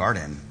here in the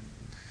garden,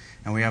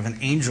 and we have an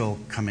angel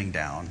coming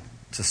down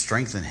to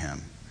strengthen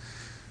him.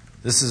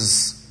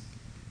 This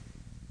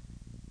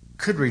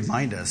could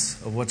remind us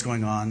of what's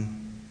going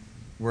on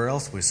where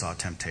else we saw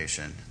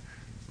temptation,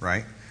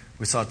 right?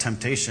 We saw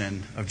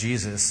temptation of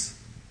Jesus,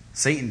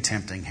 Satan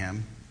tempting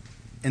him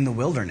in the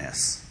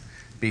wilderness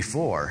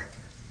before.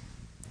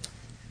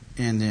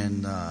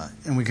 And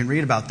we can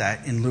read about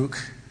that in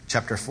Luke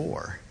chapter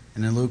 4.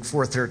 And in Luke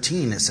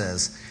 4:13 it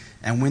says,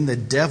 and when the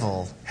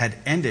devil had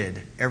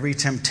ended every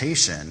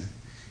temptation,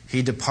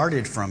 he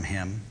departed from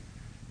him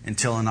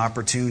until an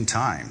opportune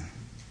time.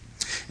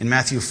 In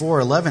Matthew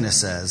 4:11 it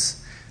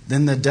says,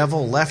 then the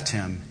devil left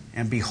him,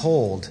 and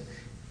behold,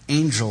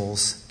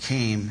 angels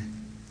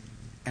came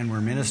and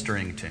were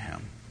ministering to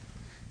him.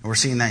 And we're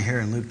seeing that here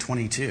in Luke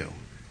 22.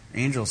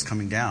 Angels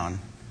coming down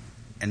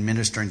and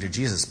ministering to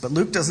Jesus. But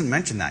Luke doesn't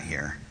mention that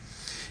here.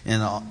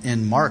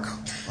 In Mark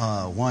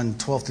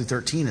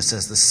 1:12-13, it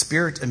says, the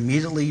Spirit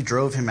immediately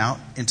drove him out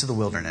into the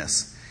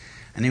wilderness.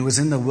 And he was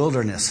in the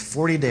wilderness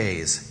 40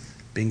 days,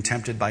 being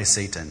tempted by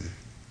Satan.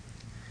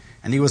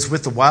 And he was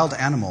with the wild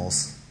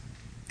animals,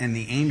 and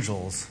the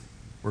angels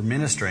were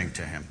ministering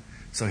to him.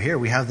 So here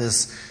we have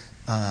this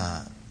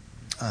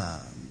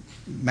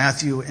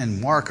Matthew and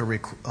Mark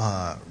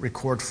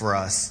record for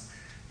us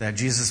that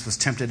Jesus was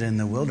tempted in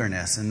the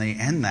wilderness, and they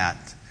end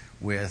that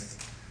with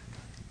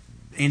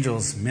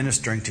angels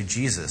ministering to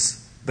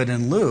Jesus. But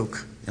in Luke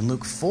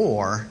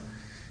 4,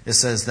 it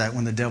says that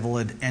when the devil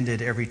had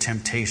ended every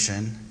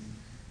temptation,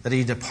 that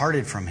he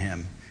departed from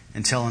him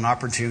until an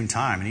opportune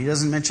time. And he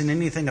doesn't mention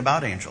anything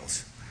about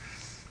angels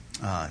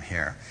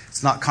here.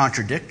 It's not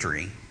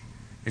contradictory.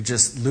 It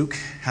just, Luke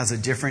has a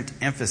different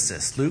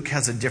emphasis. Luke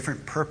has a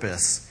different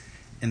purpose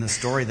in the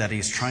story that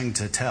he's trying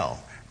to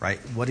tell, right?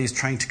 What he's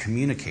trying to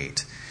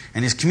communicate.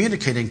 And he's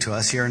communicating to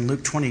us here in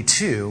Luke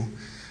 22,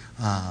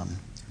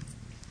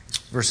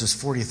 verses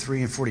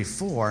 43 and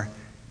 44,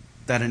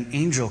 that an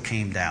angel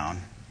came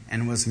down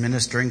and was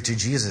ministering to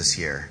Jesus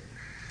here.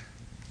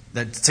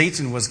 That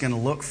Satan was going to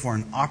look for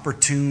an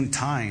opportune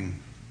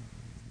time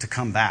to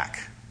come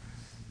back,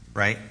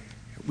 right?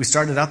 We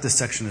started out this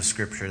section of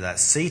Scripture that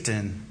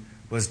Satan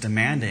was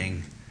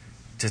demanding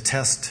to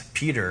test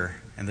Peter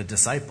and the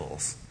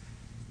disciples,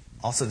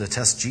 also to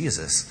test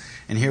Jesus.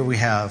 And here we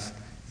have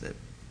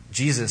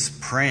Jesus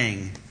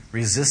praying,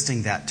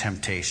 resisting that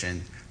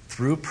temptation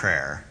through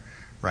prayer,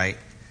 right?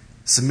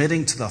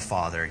 Submitting to the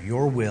Father,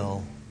 your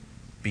will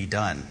be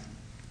done.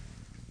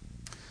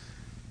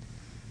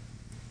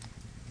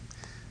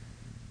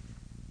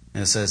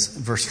 And it says,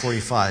 verse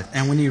 45,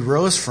 and when he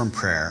rose from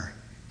prayer,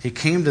 he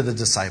came to the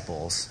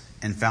disciples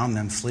and found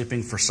them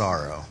sleeping for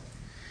sorrow.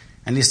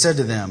 And he said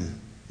to them,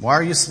 why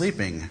are you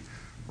sleeping?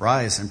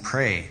 Rise and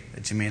pray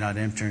that you may not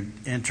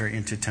enter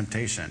into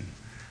temptation.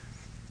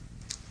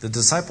 The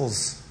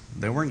disciples,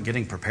 they weren't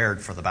getting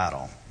prepared for the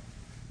battle,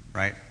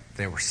 right?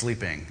 They were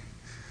sleeping.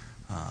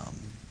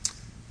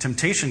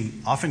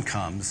 Temptation often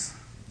comes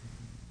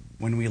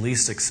when we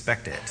least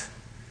expect it,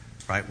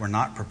 right? We're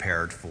not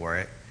prepared for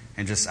it,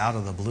 and just out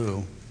of the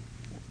blue,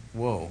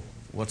 whoa,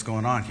 what's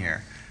going on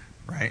here,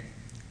 right?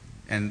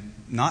 And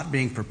not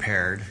being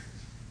prepared,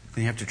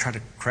 then you have to try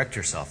to correct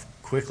yourself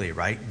quickly,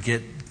 right?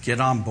 Get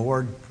on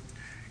board,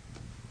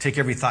 take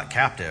every thought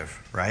captive,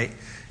 right?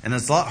 And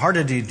it's a lot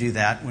harder to do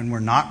that when we're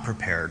not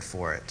prepared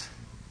for it.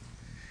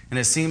 And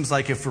it seems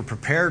like if we're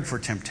prepared for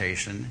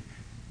temptation,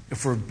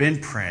 if we've been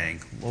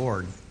praying,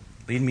 Lord,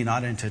 lead me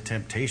not into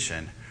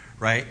temptation,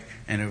 right?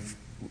 And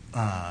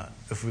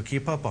if we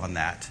keep up on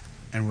that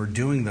and we're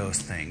doing those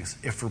things,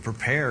 if we're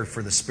prepared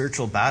for the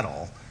spiritual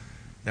battle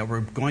that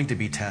we're going to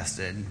be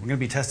tested, we're going to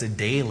be tested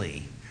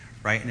daily,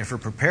 right? And if we're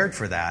prepared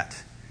for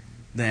that,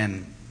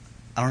 then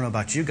I don't know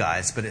about you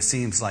guys, but it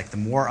seems like the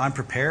more I'm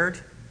prepared,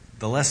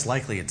 the less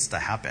likely it's to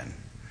happen,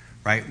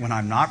 right? When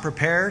I'm not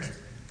prepared,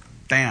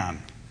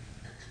 bam,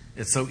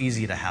 it's so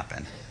easy to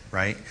happen,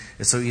 right?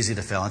 It's so easy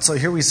to fail. And so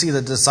here we see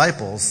the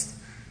disciples,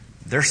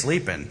 they're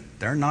sleeping.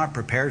 They're not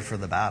prepared for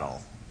the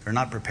battle. They're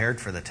not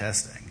prepared for the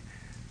testing.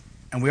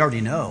 And we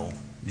already know,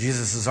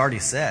 Jesus has already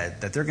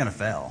said that they're going to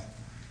fail.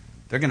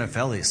 They're going to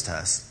fail these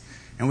tests.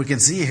 And we can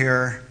see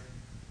here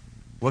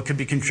what could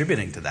be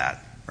contributing to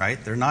that,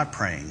 right? They're not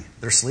praying.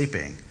 They're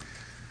sleeping.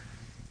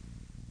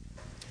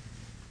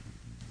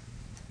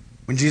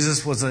 When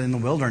Jesus was in the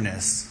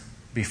wilderness,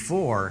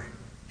 before,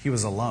 he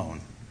was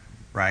alone,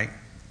 right?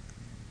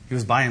 He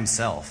was by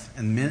himself,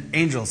 and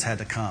angels had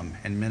to come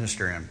and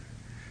minister him.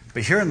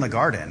 But here in the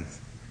garden,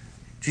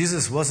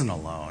 Jesus wasn't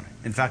alone.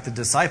 In fact, the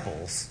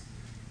disciples,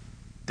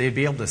 they'd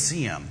be able to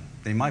see him.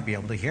 They might be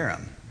able to hear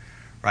him,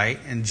 right?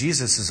 And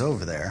Jesus is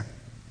over there.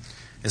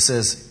 It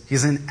says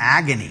he's in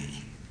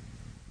agony.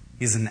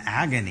 He's in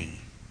agony.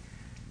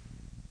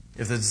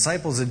 If the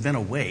disciples had been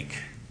awake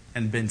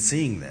and been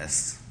seeing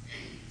this,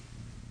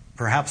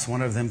 perhaps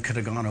one of them could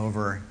have gone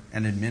over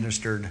and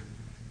administered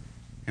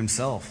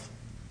himself,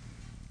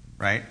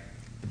 right?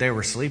 But they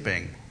were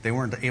sleeping. They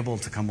weren't able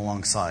to come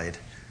alongside.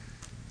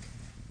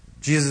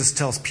 Jesus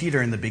tells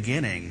Peter in the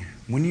beginning,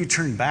 when you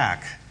turn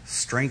back,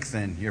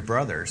 strengthen your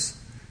brothers.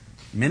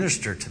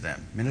 Minister to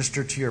them.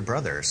 Minister to your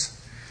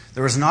brothers.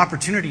 There was an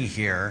opportunity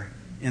here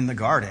in the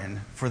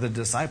garden for the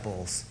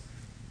disciples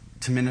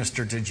to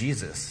minister to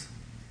Jesus.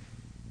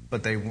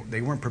 But they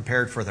weren't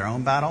prepared for their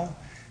own battle.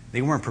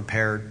 They weren't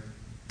prepared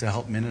to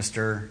help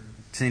minister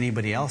to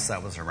anybody else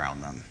that was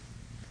around them.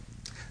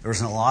 There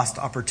was a lost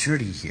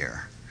opportunity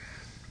here.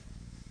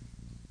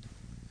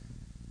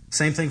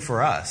 Same thing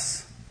for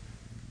us.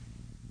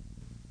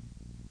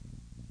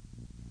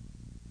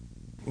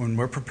 When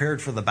we're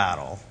prepared for the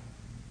battle,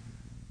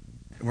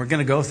 we're going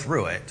to go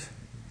through it,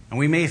 and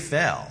we may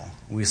fail.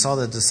 We saw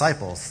the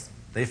disciples,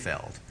 they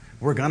failed.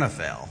 We're going to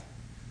fail.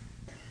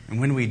 And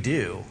when we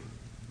do,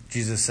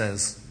 Jesus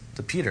says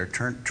to Peter,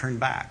 turn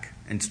back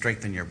and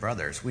strengthen your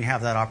brothers. We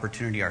have that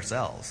opportunity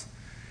ourselves.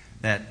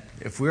 That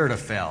if we were to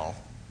fail,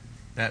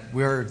 that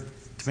we're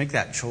to make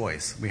that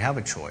choice. We have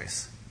a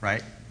choice,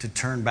 right? To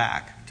turn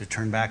back,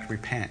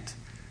 repent,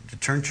 to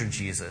turn to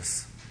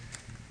Jesus.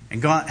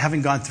 And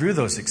having gone through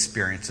those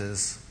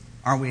experiences,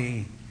 aren't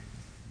we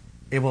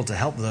able to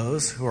help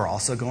those who are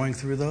also going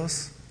through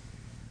those?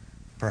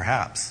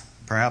 Perhaps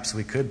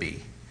we could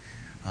be.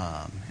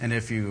 And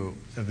if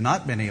you've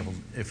not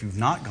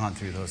gone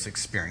through those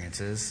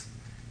experiences,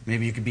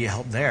 maybe you could be a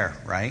help there,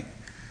 right?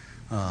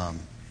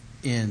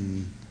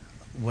 In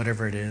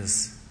whatever it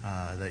is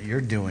that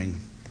you're doing,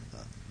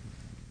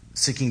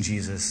 seeking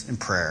Jesus in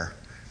prayer,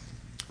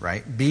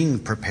 right? Being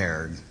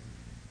prepared.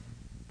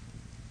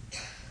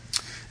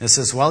 It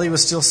says, while he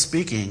was still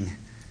speaking,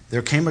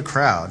 there came a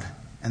crowd,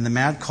 and the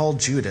man called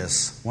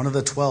Judas, one of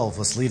the 12,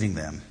 was leading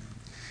them.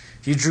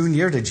 He drew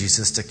near to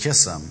Jesus to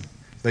kiss him,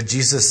 but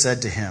Jesus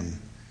said to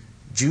him,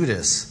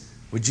 Judas,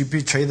 would you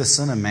betray the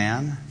Son of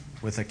Man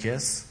with a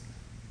kiss?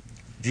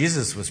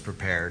 Jesus was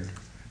prepared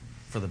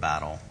for the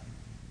battle.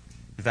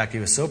 In fact, he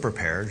was so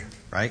prepared,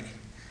 right?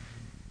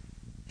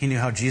 He knew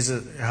how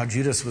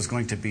Judas was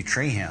going to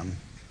betray him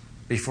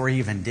before he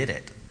even did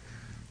it,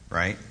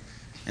 right?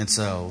 And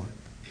so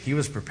he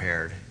was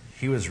prepared.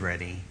 He was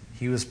ready.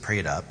 He was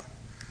prayed up.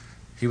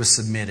 He was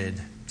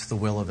submitted to the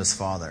will of his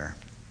Father.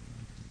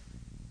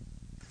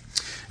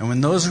 And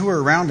when those who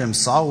were around him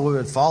saw what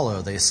would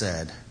follow, they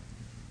said,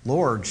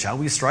 "Lord, shall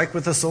we strike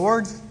with the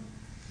sword?"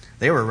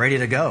 They were ready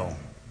to go.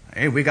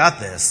 Hey, we got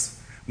this.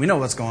 We know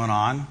what's going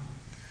on.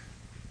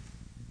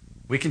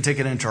 We can take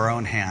it into our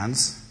own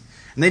hands.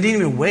 And they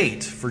didn't even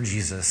wait for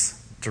Jesus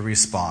to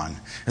respond.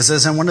 It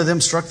says, and one of them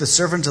struck the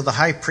servant of the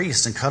high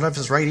priest and cut off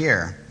his right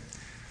ear.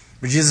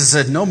 But Jesus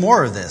said, "No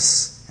more of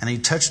this." And he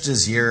touched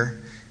his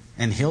ear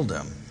and healed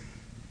him.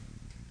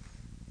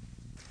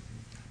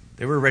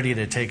 They were ready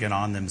to take it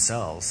on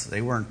themselves.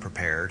 They weren't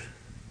prepared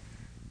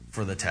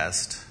for the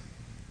test,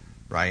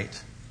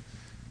 right?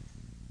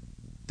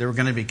 They were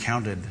going to be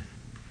counted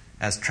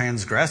as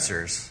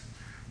transgressors.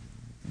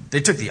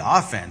 They took the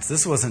offense.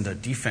 This wasn't a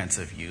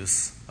defensive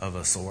use of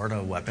a sword,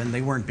 a weapon.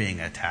 They weren't being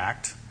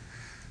attacked.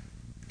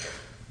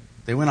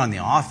 They went on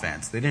the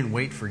offense. They didn't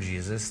wait for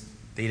Jesus.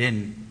 They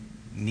didn't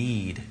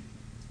need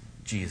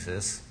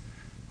Jesus,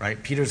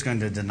 right? Peter's going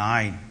to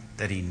deny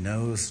that he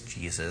knows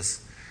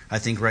Jesus. I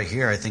think right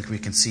here, we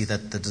can see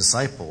that the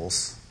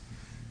disciples,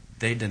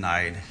 they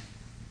denied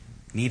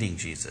needing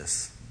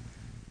Jesus.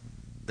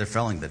 They're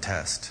failing the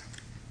test.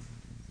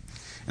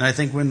 And I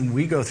think when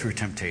we go through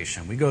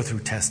temptation, we go through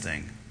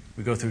testing,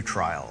 we go through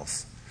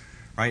trials,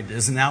 right?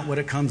 Isn't that what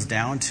it comes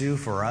down to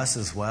for us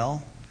as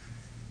well?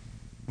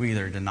 We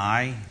either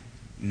deny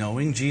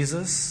knowing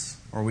Jesus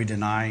or we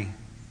deny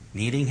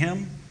needing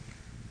him,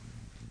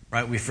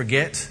 right? We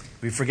forget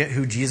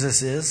who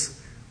Jesus is.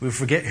 We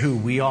forget who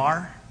we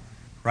are.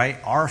 Right?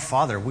 Our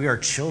Father, we are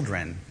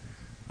children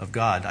of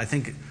God. I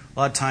think a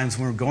lot of times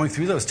when we're going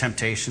through those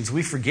temptations,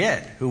 we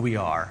forget who we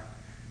are.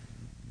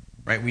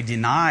 Right? We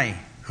deny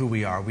who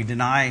we are. We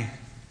deny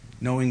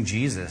knowing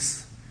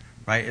Jesus.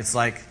 Right? It's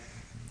like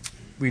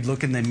we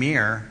look in the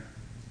mirror,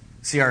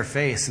 see our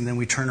face, and then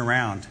we turn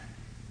around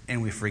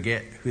and we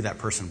forget who that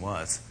person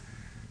was.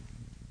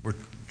 We're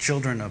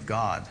children of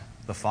God,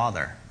 the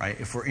Father. Right?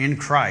 If we're in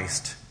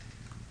Christ,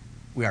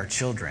 we are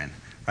children.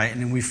 Right? And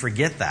then we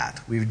forget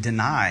that. We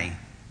deny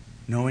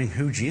knowing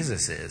who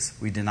Jesus is.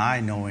 We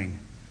deny knowing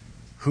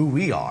who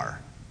we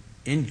are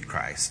in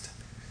Christ.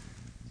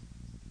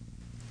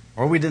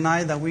 Or we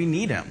deny that we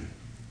need him.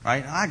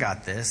 Right? I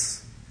got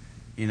this.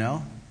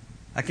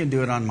 I can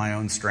do it on my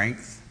own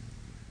strength.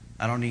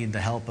 I don't need the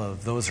help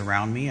of those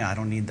around me. I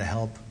don't need the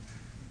help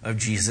of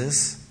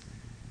Jesus.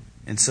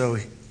 And so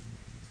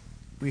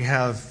we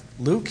have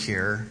Luke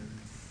here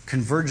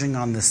converging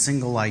on this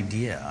single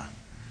idea.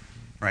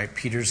 Right?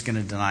 Peter's going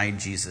to deny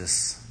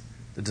Jesus.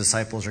 The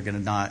disciples are going to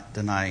not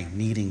deny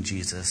needing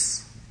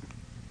Jesus.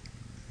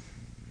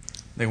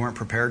 They weren't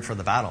prepared for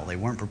the battle. They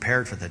weren't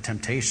prepared for the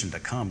temptation to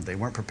come. They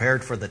weren't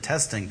prepared for the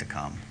testing to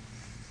come.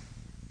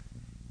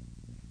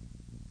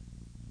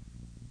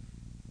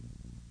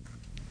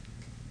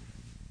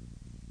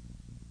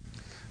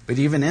 But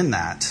even in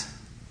that,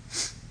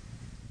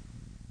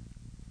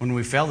 when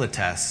we fail the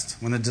test,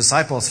 when the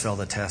disciples fail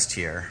the test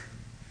here,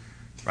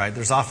 right,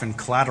 there's often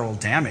collateral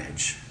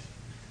damage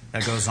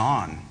that goes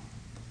on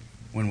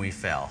when we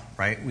fail,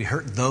 right? We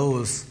hurt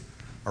those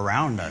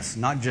around us,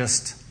 not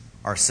just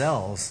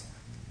ourselves,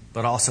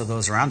 but also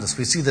those around us.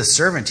 We see this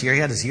servant here, he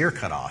had his ear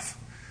cut off,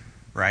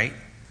 right?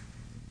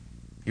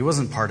 He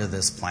wasn't part of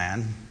this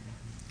plan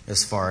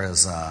as far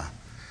as,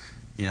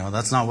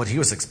 that's not what he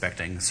was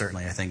expecting,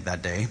 certainly, I think,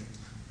 that day.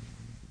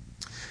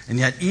 And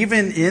yet,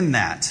 even in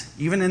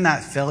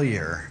that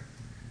failure,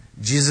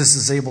 Jesus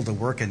is able to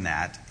work in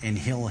that and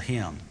heal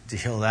him, to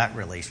heal that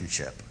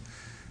relationship,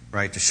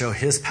 right? To show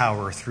his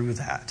power through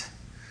that.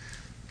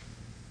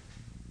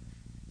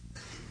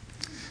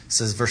 It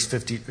says, verse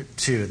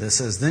 52, this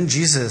says, "Then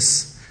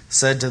Jesus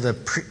said to the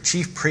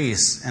chief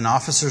priests and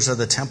officers of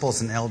the temples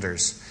and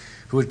elders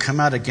who had come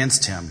out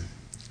against him,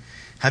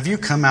 'Have you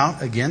come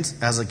out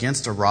as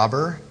against a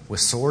robber with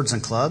swords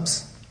and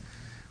clubs?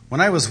 When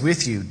I was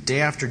with you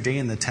day after day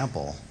in the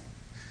temple,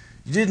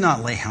 you did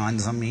not lay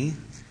hands on me,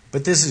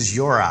 but this is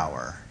your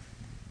hour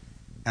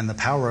and the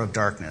power of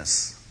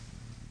darkness.'"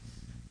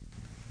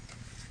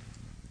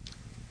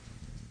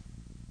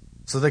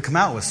 So they come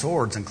out with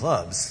swords and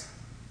clubs.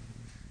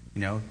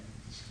 They're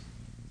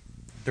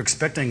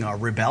expecting a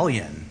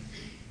rebellion,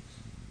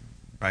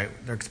 right?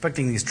 They're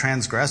expecting these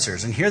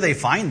transgressors. And here they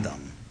find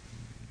them,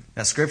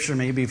 that Scripture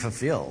may be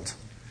fulfilled.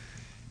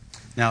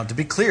 Now, to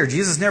be clear,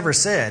 Jesus never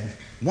said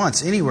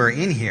once anywhere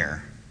in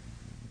here,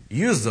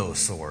 use those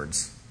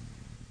swords.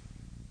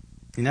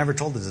 He never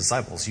told the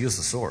disciples, use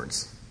the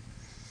swords.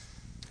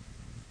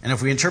 And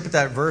if we interpret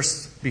that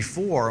verse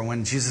before,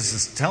 when Jesus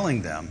is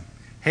telling them,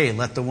 hey,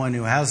 let the one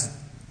who has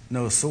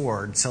no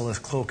sword sell his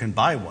cloak and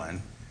buy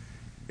one.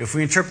 If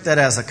we interpret that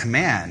as a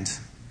command,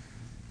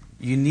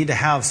 you need to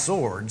have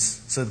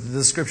swords so that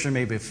the Scripture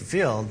may be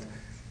fulfilled.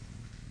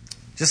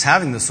 Just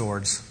having the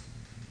swords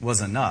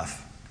was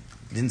enough.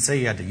 He didn't say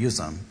you had to use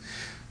them.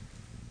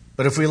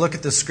 But if we look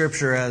at the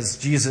Scripture as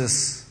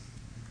Jesus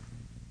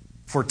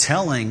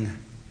foretelling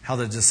how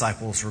the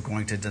disciples were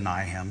going to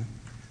deny him,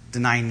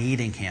 deny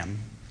needing him,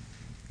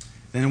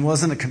 then it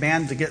wasn't a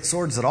command to get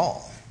swords at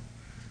all.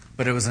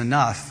 But it was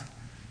enough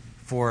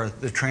for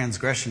the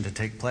transgression to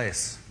take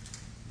place.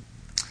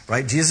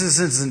 Right? Jesus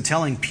isn't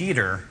telling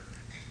Peter,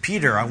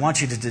 I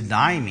want you to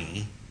deny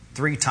me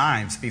 3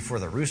 times before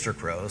the rooster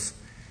crows.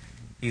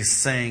 He's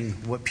saying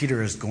what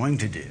Peter is going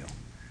to do.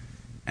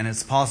 And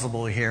it's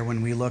possible here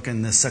when we look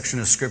in this section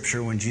of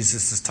Scripture when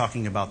Jesus is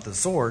talking about the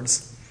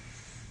swords,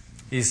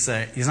 he's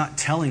not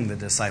telling the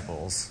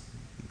disciples,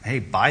 hey,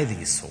 buy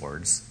these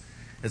swords.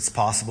 It's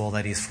possible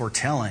that he's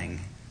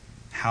foretelling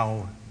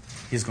how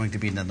he's going to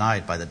be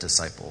denied by the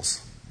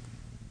disciples.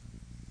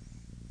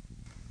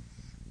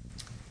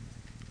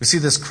 We see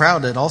this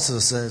crowd, it also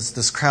says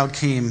this crowd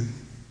came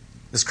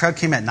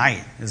at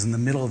night, it was in the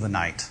middle of the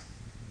night.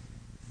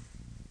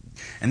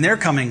 And they're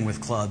coming with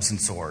clubs and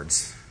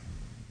swords.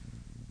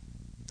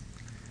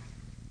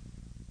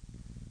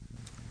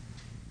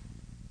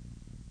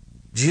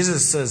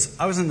 Jesus says,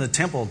 I was in the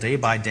temple day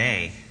by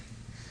day,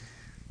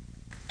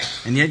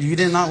 and yet you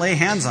did not lay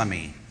hands on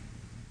me.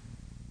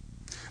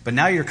 But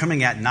now you're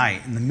coming at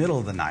night, in the middle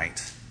of the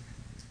night,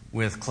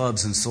 with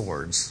clubs and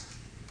swords,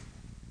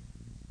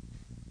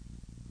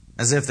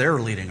 as if they're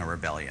leading a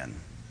rebellion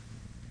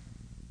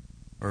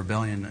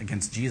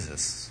against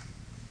Jesus.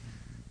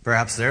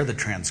 Perhaps they're the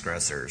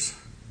transgressors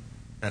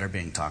that are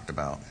being talked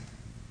about.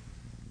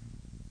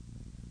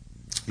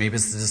 Maybe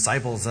it's the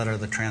disciples that are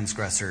the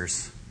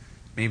transgressors.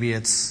 Maybe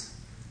it's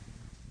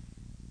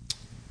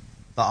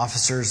the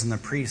officers and the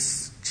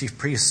priests, chief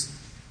priests,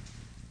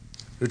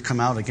 who'd come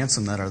out against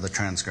them that are the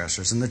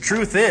transgressors. And the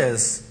truth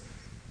is,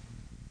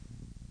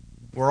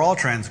 we're all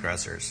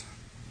transgressors.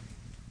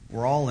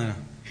 We're all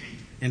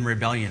in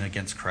rebellion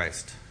against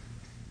Christ.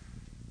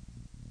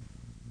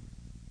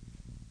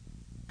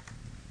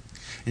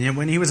 And yet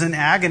when he was in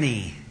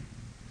agony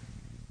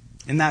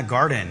in that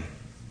garden,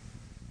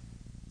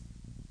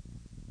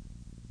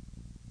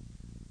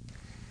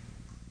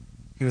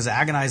 he was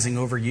agonizing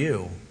over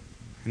you,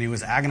 and he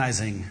was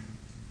agonizing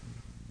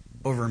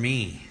over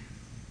me.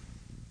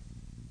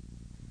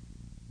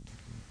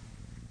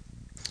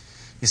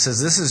 He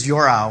says, this is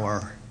your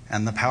hour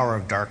and the power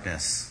of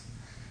darkness.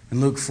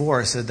 In Luke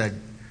 4, it said that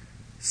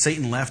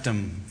Satan left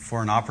him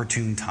for an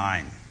opportune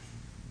time.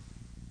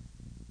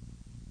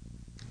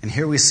 And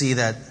here we see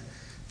that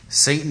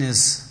Satan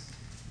is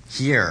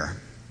here.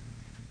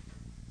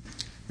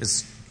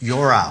 It's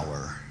your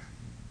hour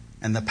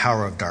and the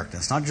power of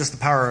darkness. Not just the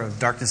power of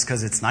darkness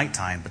because it's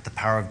nighttime, but the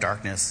power of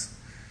darkness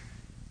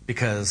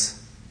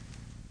because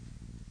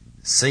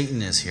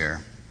Satan is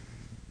here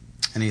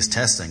and he's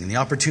testing. And the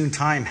opportune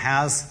time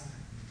has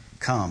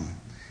come.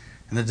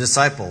 And the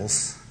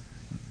disciples,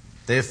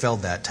 they have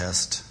failed that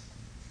test.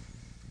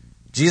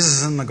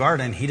 Jesus in the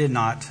garden, he did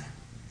not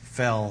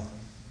fail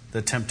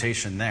the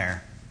temptation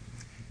there.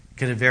 He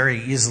could have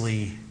very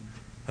easily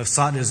have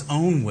sought his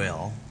own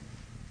will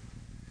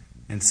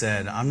and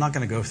said, I'm not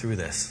going to go through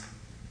this.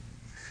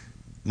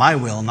 My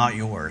will, not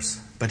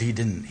yours. But he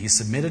didn't. He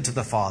submitted to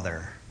the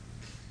Father.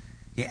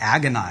 He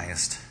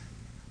agonized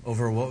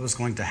over what was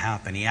going to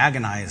happen. He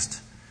agonized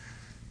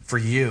for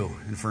you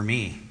and for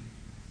me.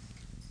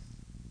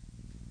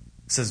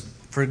 It says,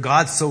 for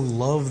God so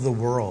loved the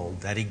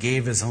world that he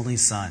gave his only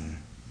Son.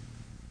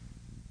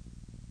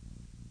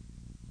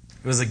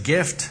 It was a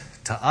gift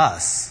to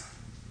us.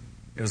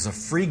 It was a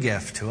free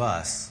gift to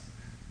us.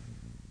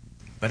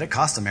 But it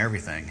cost him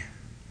everything.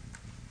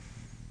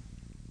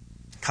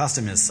 It cost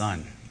him his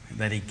Son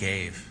that he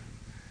gave.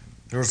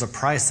 There was a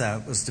price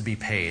that was to be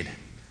paid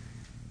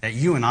that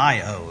you and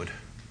I owed.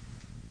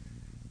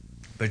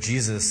 But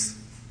Jesus,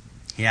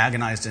 he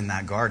agonized in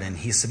that garden.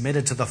 He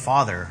submitted to the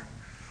Father.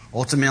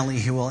 Ultimately,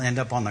 he will end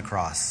up on the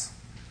cross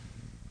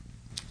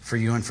for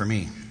you and for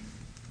me.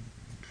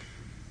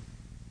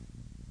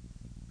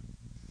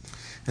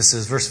 It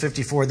says, verse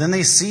 54, then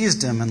they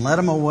seized him and led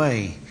him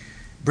away,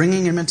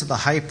 bringing him into the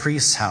high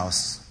priest's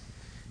house.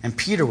 And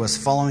Peter was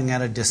following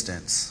at a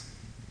distance.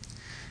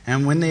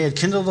 And when they had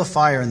kindled a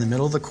fire in the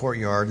middle of the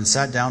courtyard and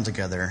sat down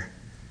together,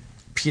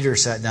 Peter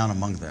sat down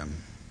among them.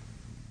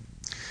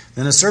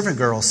 Then a servant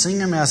girl, seeing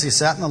him as he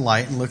sat in the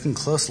light and looking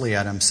closely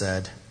at him,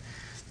 said,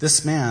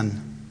 this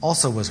man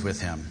also was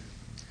with him.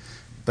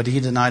 But he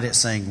denied it,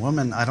 saying,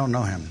 woman, I don't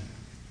know him.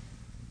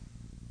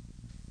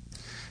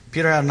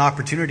 Peter had an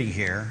opportunity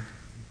here,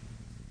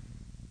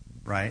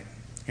 right?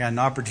 He had an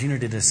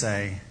opportunity to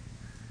say,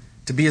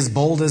 to be as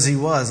bold as he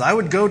was, I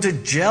would go to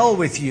jail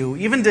with you,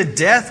 even to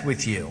death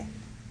with you.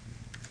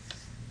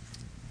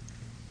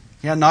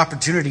 He had an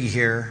opportunity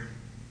here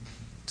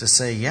to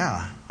say,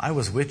 yeah, I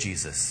was with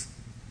Jesus.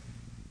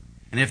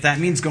 And if that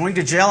means going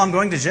to jail, I'm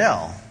going to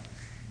jail.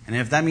 And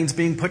if that means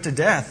being put to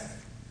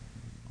death,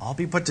 I'll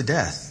be put to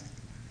death.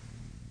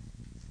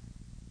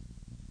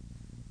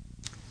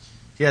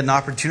 He had an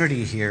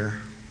opportunity here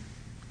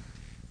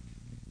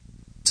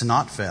to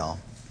not fail,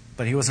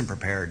 but he wasn't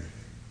prepared.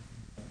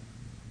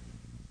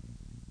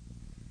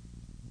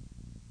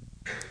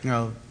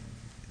 You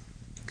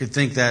could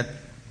think that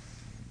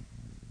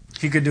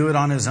he could do it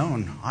on his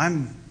own.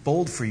 I'm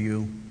bold for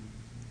you.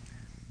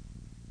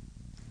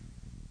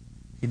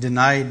 He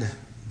denied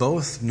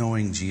both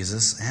knowing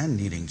Jesus and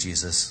needing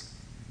Jesus.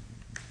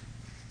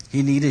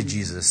 He needed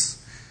Jesus.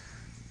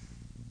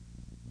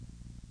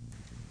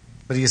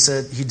 But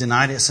he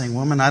denied it, saying,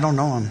 "Woman, I don't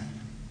know him."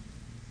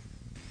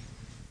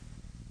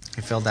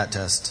 He failed that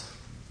test.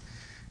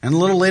 And a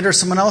little later,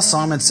 someone else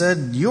saw him and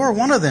said, "You are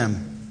one of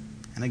them."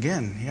 And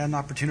again, he had an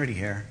opportunity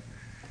here.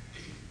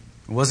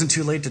 It wasn't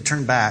too late to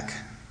turn back.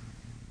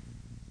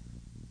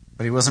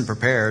 But he wasn't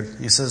prepared.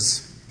 He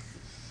says,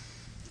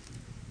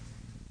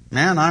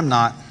 "Man, I'm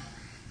not."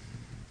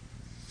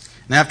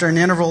 And after an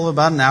interval of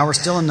about an hour,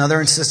 still another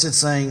insisted,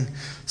 saying,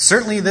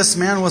 "Certainly this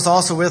man was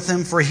also with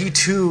him, for he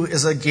too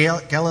is a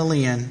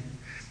Galilean."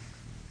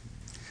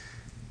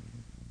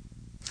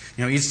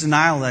 Each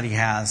denial that he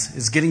has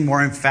is getting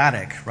more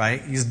emphatic,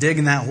 right? He's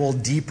digging that hole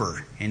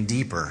deeper and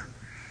deeper,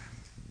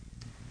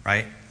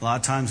 right? A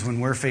lot of times when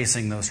we're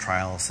facing those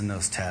trials and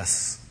those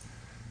tests,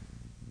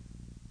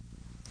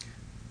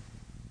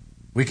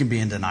 we can be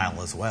in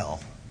denial as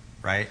well,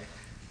 right?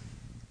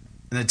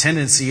 And the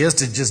tendency is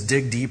to just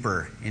dig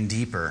deeper and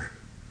deeper,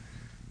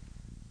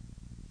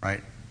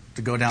 right?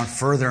 To go down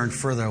further and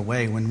further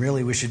away when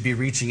really we should be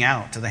reaching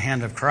out to the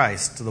hand of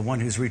Christ, to the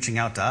one who's reaching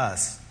out to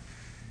us,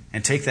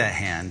 and take that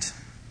hand.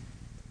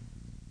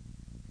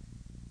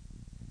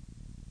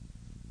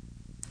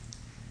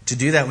 To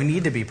do that, we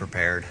need to be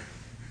prepared.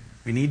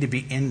 We need to be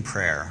in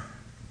prayer.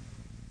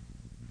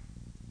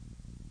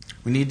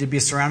 We need to be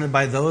surrounded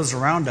by those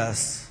around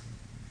us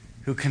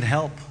who can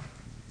help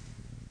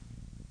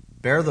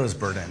bear those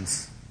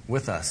burdens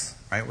with us,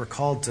 right? We're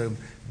called to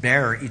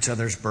bear each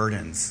other's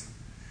burdens,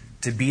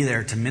 to be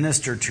there, to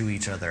minister to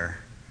each other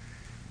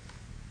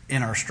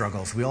in our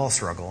struggles. We all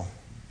struggle.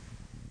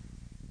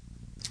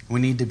 We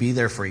need to be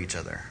there for each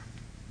other.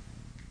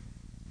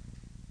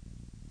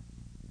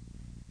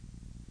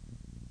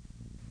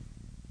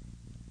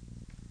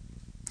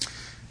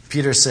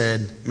 Peter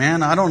said,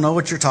 "Man, I don't know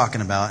what you're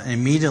talking about." And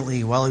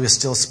immediately, while he was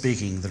still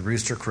speaking, the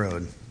rooster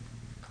crowed.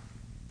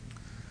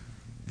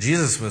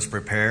 Jesus was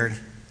prepared.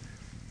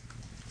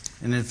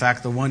 And in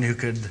fact, the one who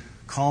could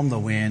calm the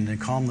wind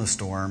and calm the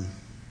storm.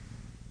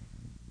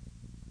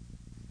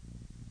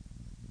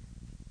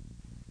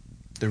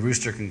 The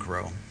rooster can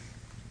crow.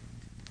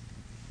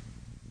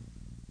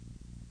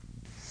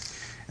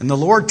 And the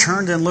Lord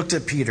turned and looked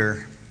at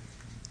Peter.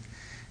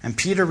 And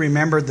Peter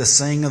remembered the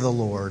saying of the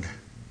Lord,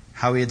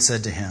 how he had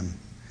said to him,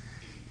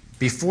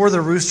 "Before the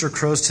rooster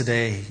crows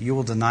today, you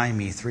will deny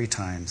me 3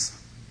 times.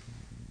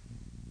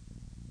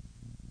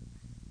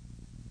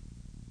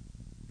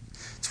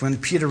 It's when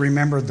Peter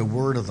remembered the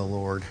word of the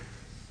Lord.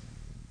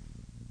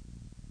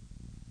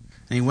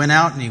 And he went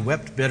out and he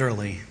wept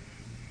bitterly.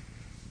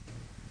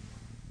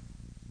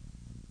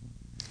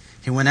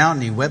 He went out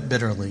and he wept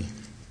bitterly.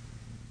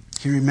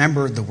 He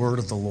remembered the word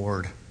of the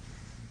Lord.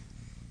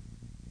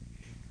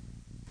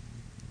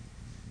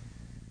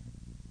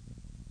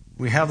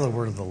 We have the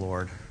word of the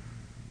Lord.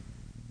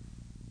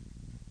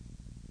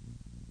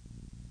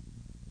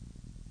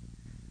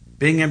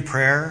 Being in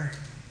prayer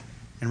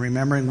and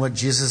remembering what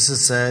Jesus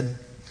has said,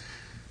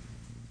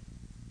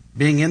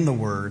 being in the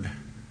Word,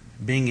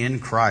 being in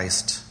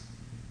Christ.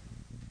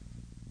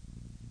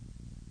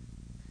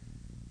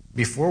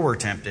 Before we're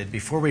tempted,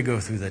 before we go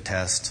through the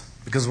test,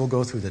 because we'll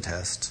go through the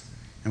test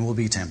and we'll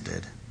be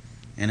tempted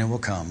and it will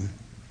come.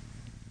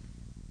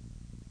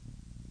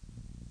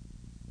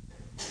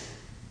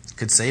 It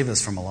could save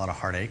us from a lot of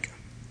heartache.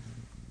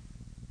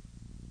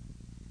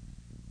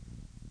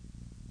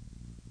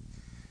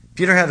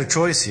 Peter had a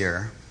choice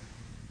here.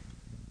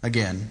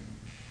 Again,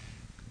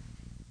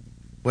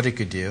 what he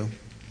could do.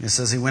 It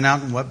says he went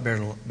out and wept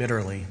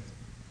bitterly.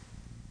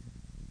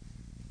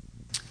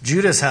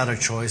 Judas had a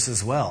choice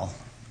as well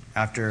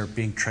after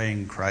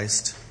betraying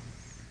Christ.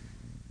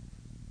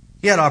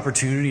 He had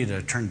opportunity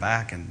to turn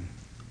back and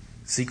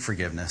seek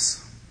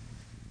forgiveness.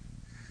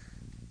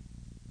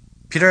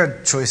 Peter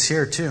had a choice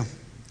here too.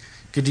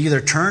 He could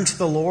either turn to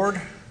the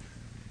Lord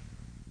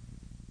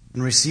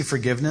and receive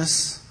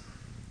forgiveness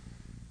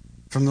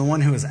from the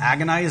one who was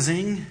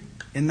agonizing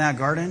in that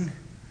garden,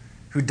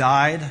 who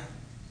died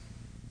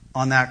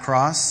on that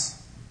cross.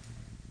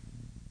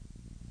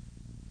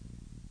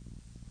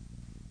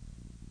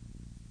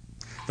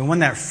 The one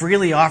that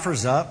freely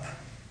offers up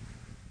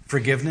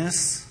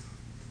forgiveness.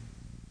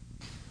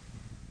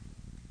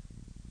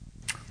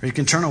 Or you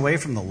can turn away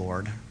from the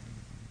Lord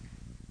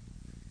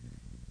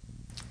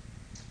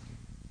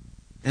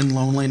in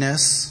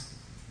loneliness,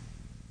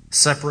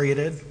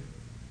 separated,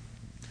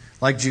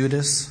 like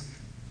Judas.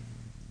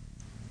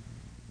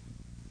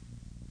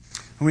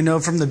 And we know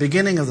from the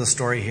beginning of the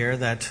story here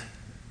that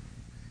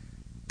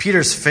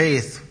Peter's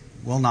faith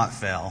will not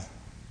fail,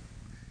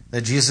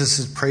 that Jesus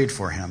has prayed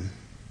for him.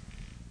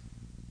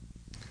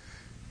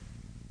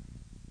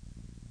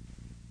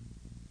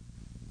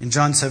 In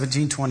John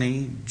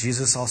 17:20,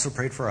 Jesus also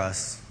prayed for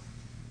us.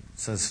 It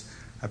says,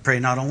 "I pray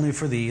not only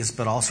for these,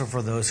 but also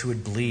for those who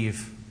would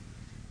believe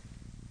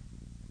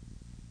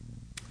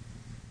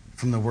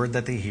from the word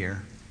that they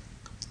hear."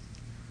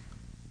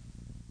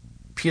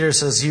 Peter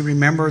says he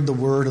remembered the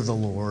word of the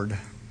Lord.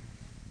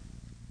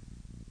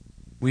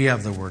 We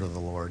have the word of the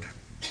Lord.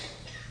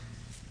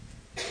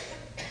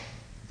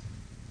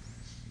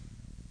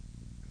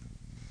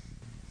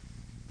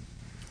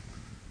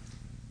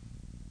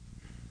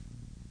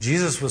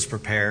 Jesus was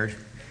prepared.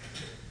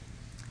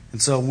 And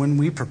so when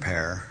we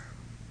prepare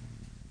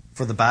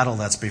for the battle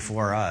that's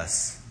before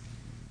us,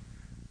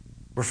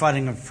 we're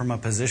fighting from a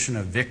position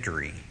of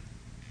victory.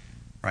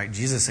 Right?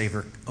 Jesus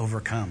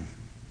overcame.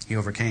 He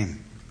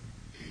overcame.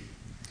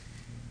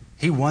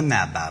 He won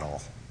that battle.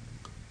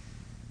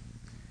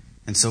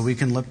 And so we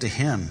can look to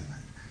him.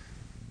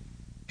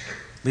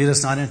 Lead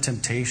us not into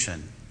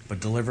temptation, but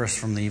deliver us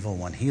from the evil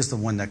one. He is the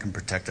one that can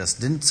protect us.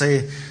 Didn't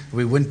say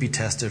we wouldn't be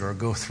tested or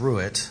go through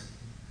it.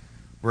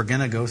 We're going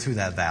to go through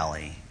that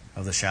valley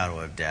of the shadow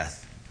of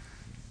death.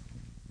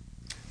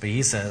 But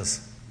he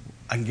says,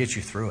 I can get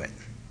you through it.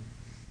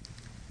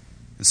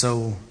 And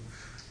so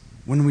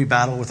when we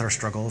battle with our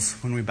struggles,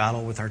 when we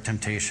battle with our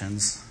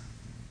temptations,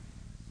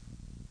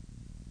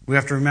 we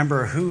have to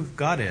remember who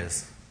God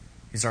is.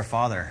 He's our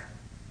Father.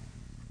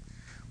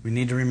 We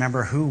need to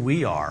remember who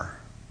we are.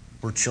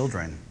 We're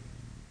children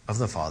of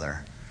the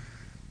Father.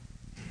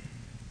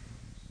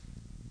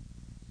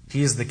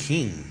 He is the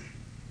King.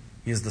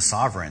 He is the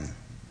sovereign.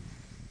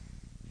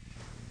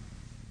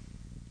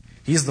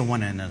 He's the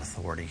one in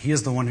authority. He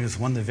is the one who's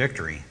won the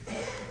victory.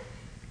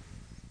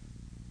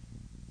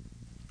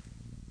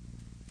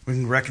 We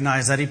can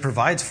recognize that he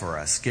provides for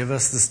us. Give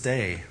us this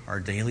day our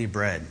daily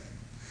bread.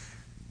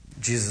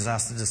 Jesus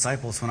asked the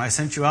disciples, when I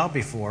sent you out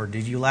before,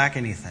 did you lack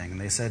anything?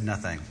 And they said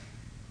nothing.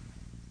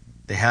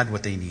 They had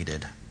what they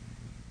needed.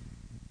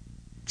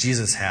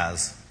 Jesus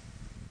has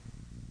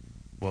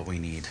what we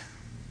need.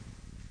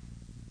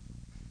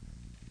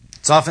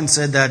 It's often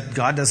said that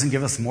God doesn't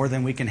give us more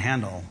than we can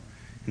handle.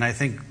 And I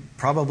think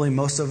probably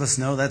most of us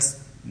know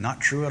that's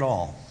not true at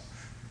all.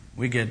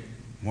 We get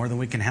more than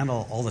we can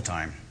handle all the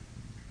time.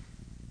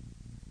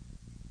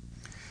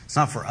 It's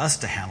not for us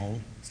to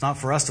handle. It's not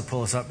for us to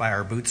pull us up by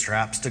our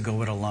bootstraps to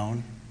go it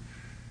alone.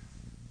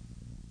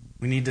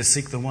 We need to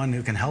seek the one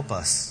who can help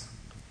us.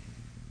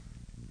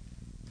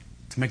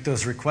 To make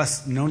those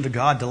requests known to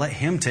God, to let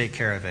him take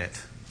care of it.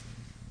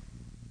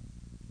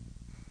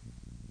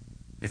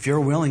 If you're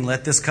willing,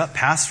 let this cup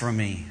pass from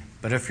me.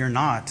 But if you're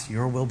not,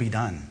 your will be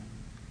done.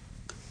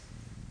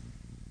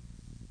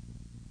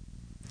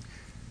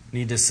 We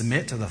need to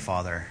submit to the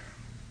Father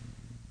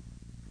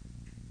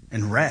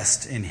and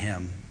rest in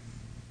him.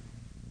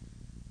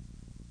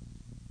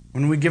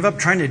 When we give up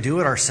trying to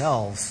do it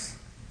ourselves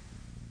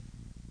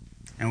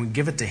and we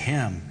give it to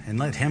him and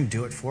let him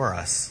do it for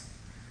us,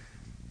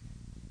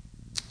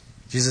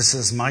 Jesus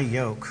says, my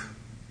yoke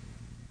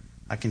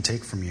I can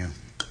take from you.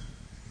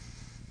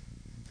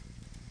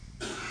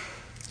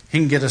 He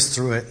can get us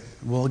through it.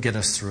 Will get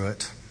us through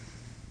it.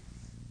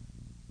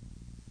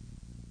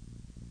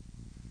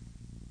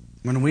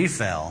 When we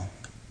fail,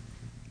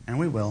 and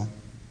we will,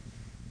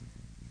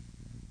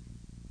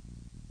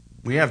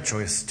 we have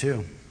choice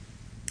too.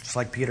 Just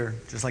like Peter,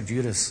 just like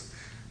Judas.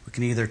 We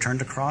can either turn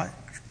to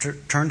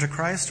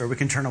Christ or we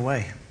can turn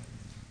away.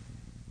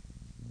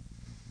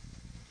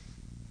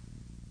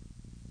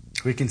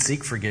 We can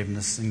seek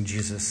forgiveness in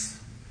Jesus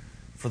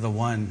for the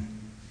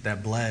one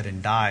that bled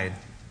and died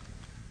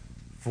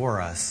for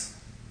us,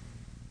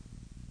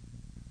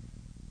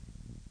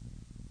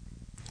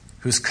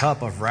 whose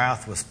cup of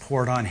wrath was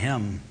poured on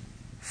him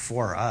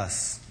for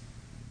us.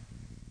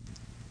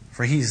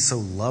 For he so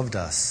loved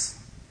us.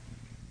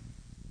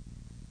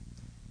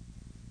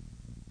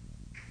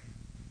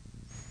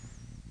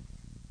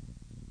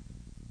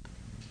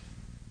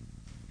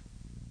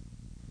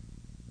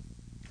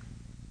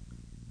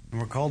 And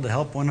we're called to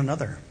help one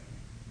another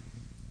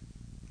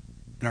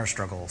in our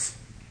struggles.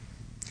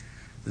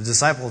 The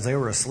disciples, they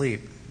were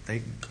asleep.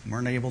 They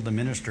weren't able to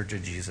minister to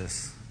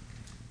Jesus.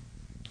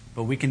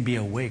 But we can be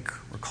awake.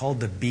 We're called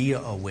to be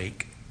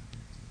awake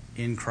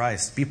in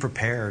Christ. Be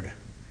prepared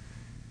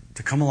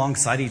to come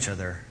alongside each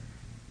other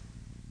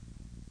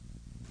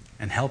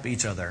and help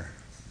each other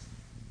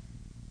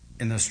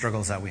in the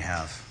struggles that we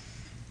have.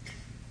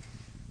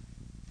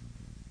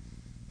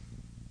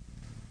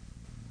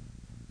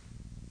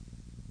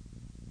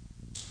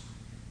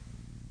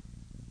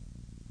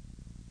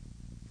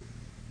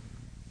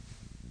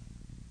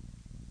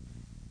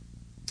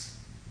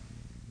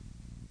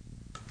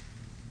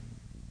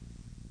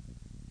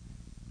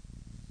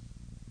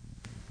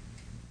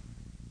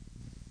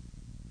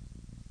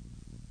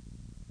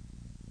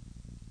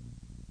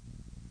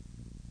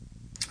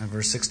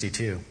 Verse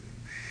 62,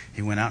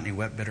 he went out and he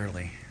wept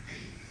bitterly.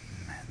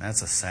 Man,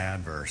 that's a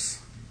sad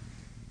verse.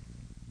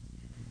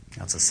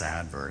 That's a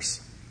sad verse.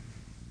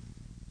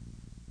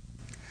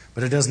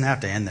 But it doesn't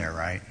have to end there,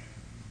 right?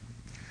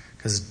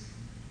 Because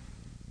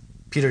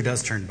Peter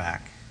does turn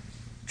back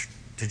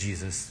to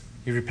Jesus.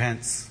 He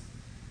repents,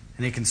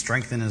 and he can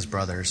strengthen his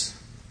brothers.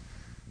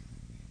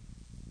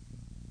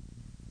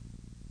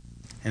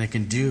 And he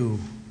can do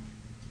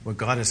what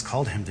God has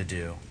called him to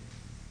do.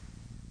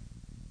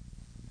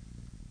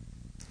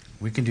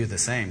 We can do the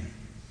same.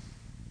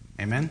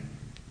 Amen?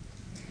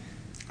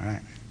 All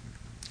right.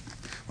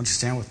 Won't you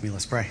stand with me?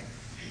 Let's pray.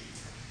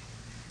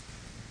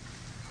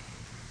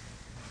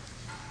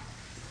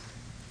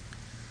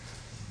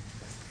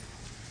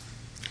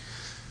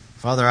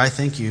 Father, I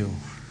thank you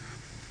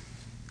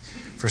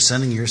for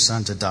sending your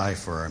Son to die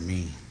for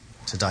me,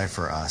 to die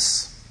for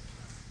us,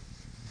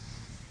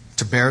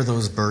 to bear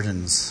those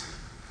burdens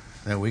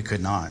that we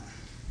could not,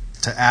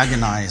 to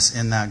agonize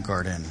in that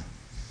garden,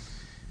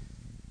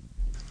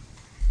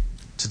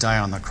 to die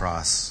on the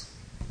cross,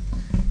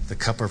 the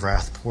cup of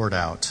wrath poured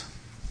out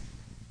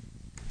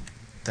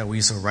that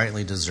we so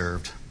rightly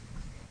deserved.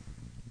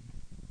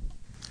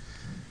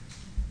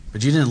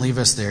 But you didn't leave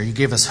us there. You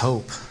gave us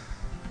hope.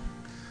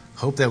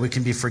 Hope that we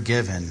can be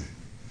forgiven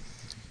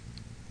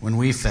when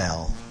we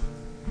fail.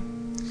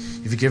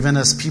 You've given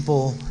us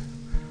people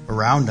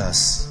around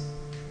us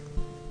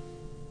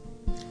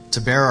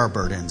to bear our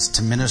burdens,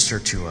 to minister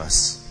to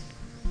us.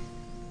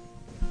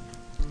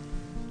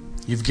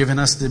 You've given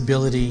us the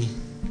ability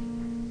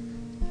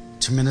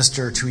to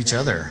minister to each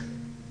other,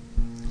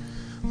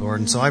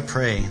 Lord. And so I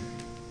pray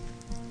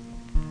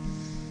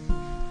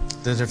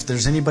that if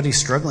there's anybody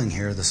struggling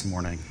here this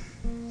morning,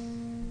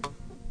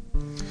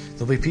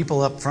 there'll be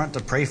people up front to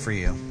pray for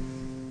you.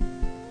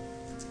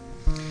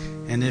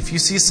 And if you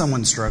see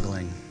someone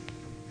struggling,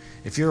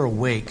 if you're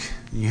awake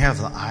and you have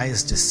the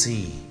eyes to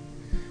see,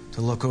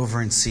 to look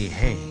over and see,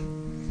 hey,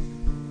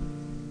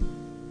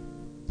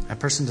 that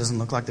person doesn't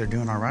look like they're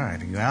doing all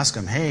right. Or you ask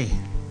them, hey,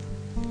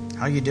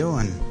 how you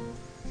doing?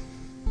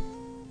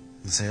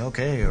 And say,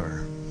 okay,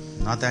 or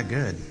not that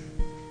good.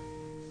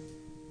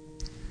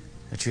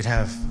 That you'd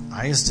have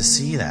eyes to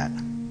see that.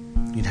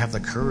 You'd have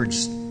the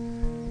courage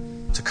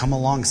to come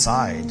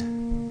alongside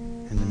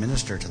and to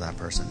minister to that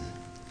person.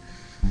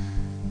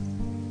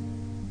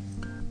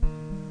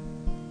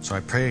 So I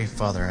pray,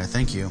 Father, I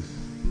thank you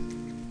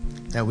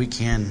that we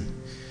can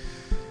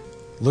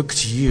look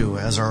to you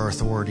as our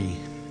authority.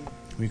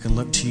 We can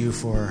look to you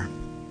for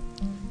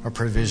our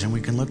provision. We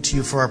can look to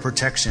you for our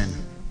protection.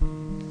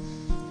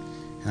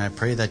 And I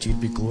pray that you'd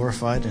be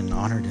glorified and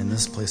honored in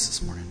this place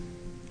this morning.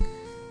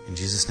 In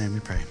Jesus' name we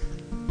pray.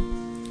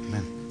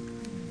 Amen.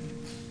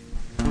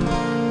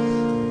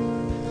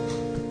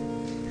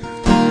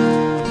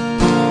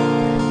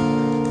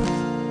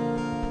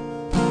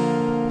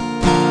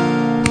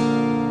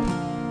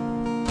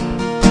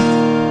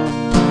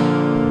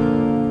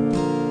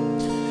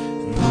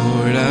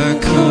 Lord, I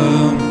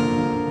come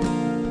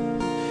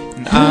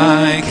and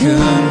I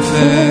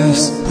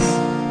confess,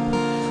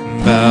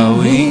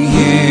 bowing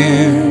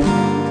here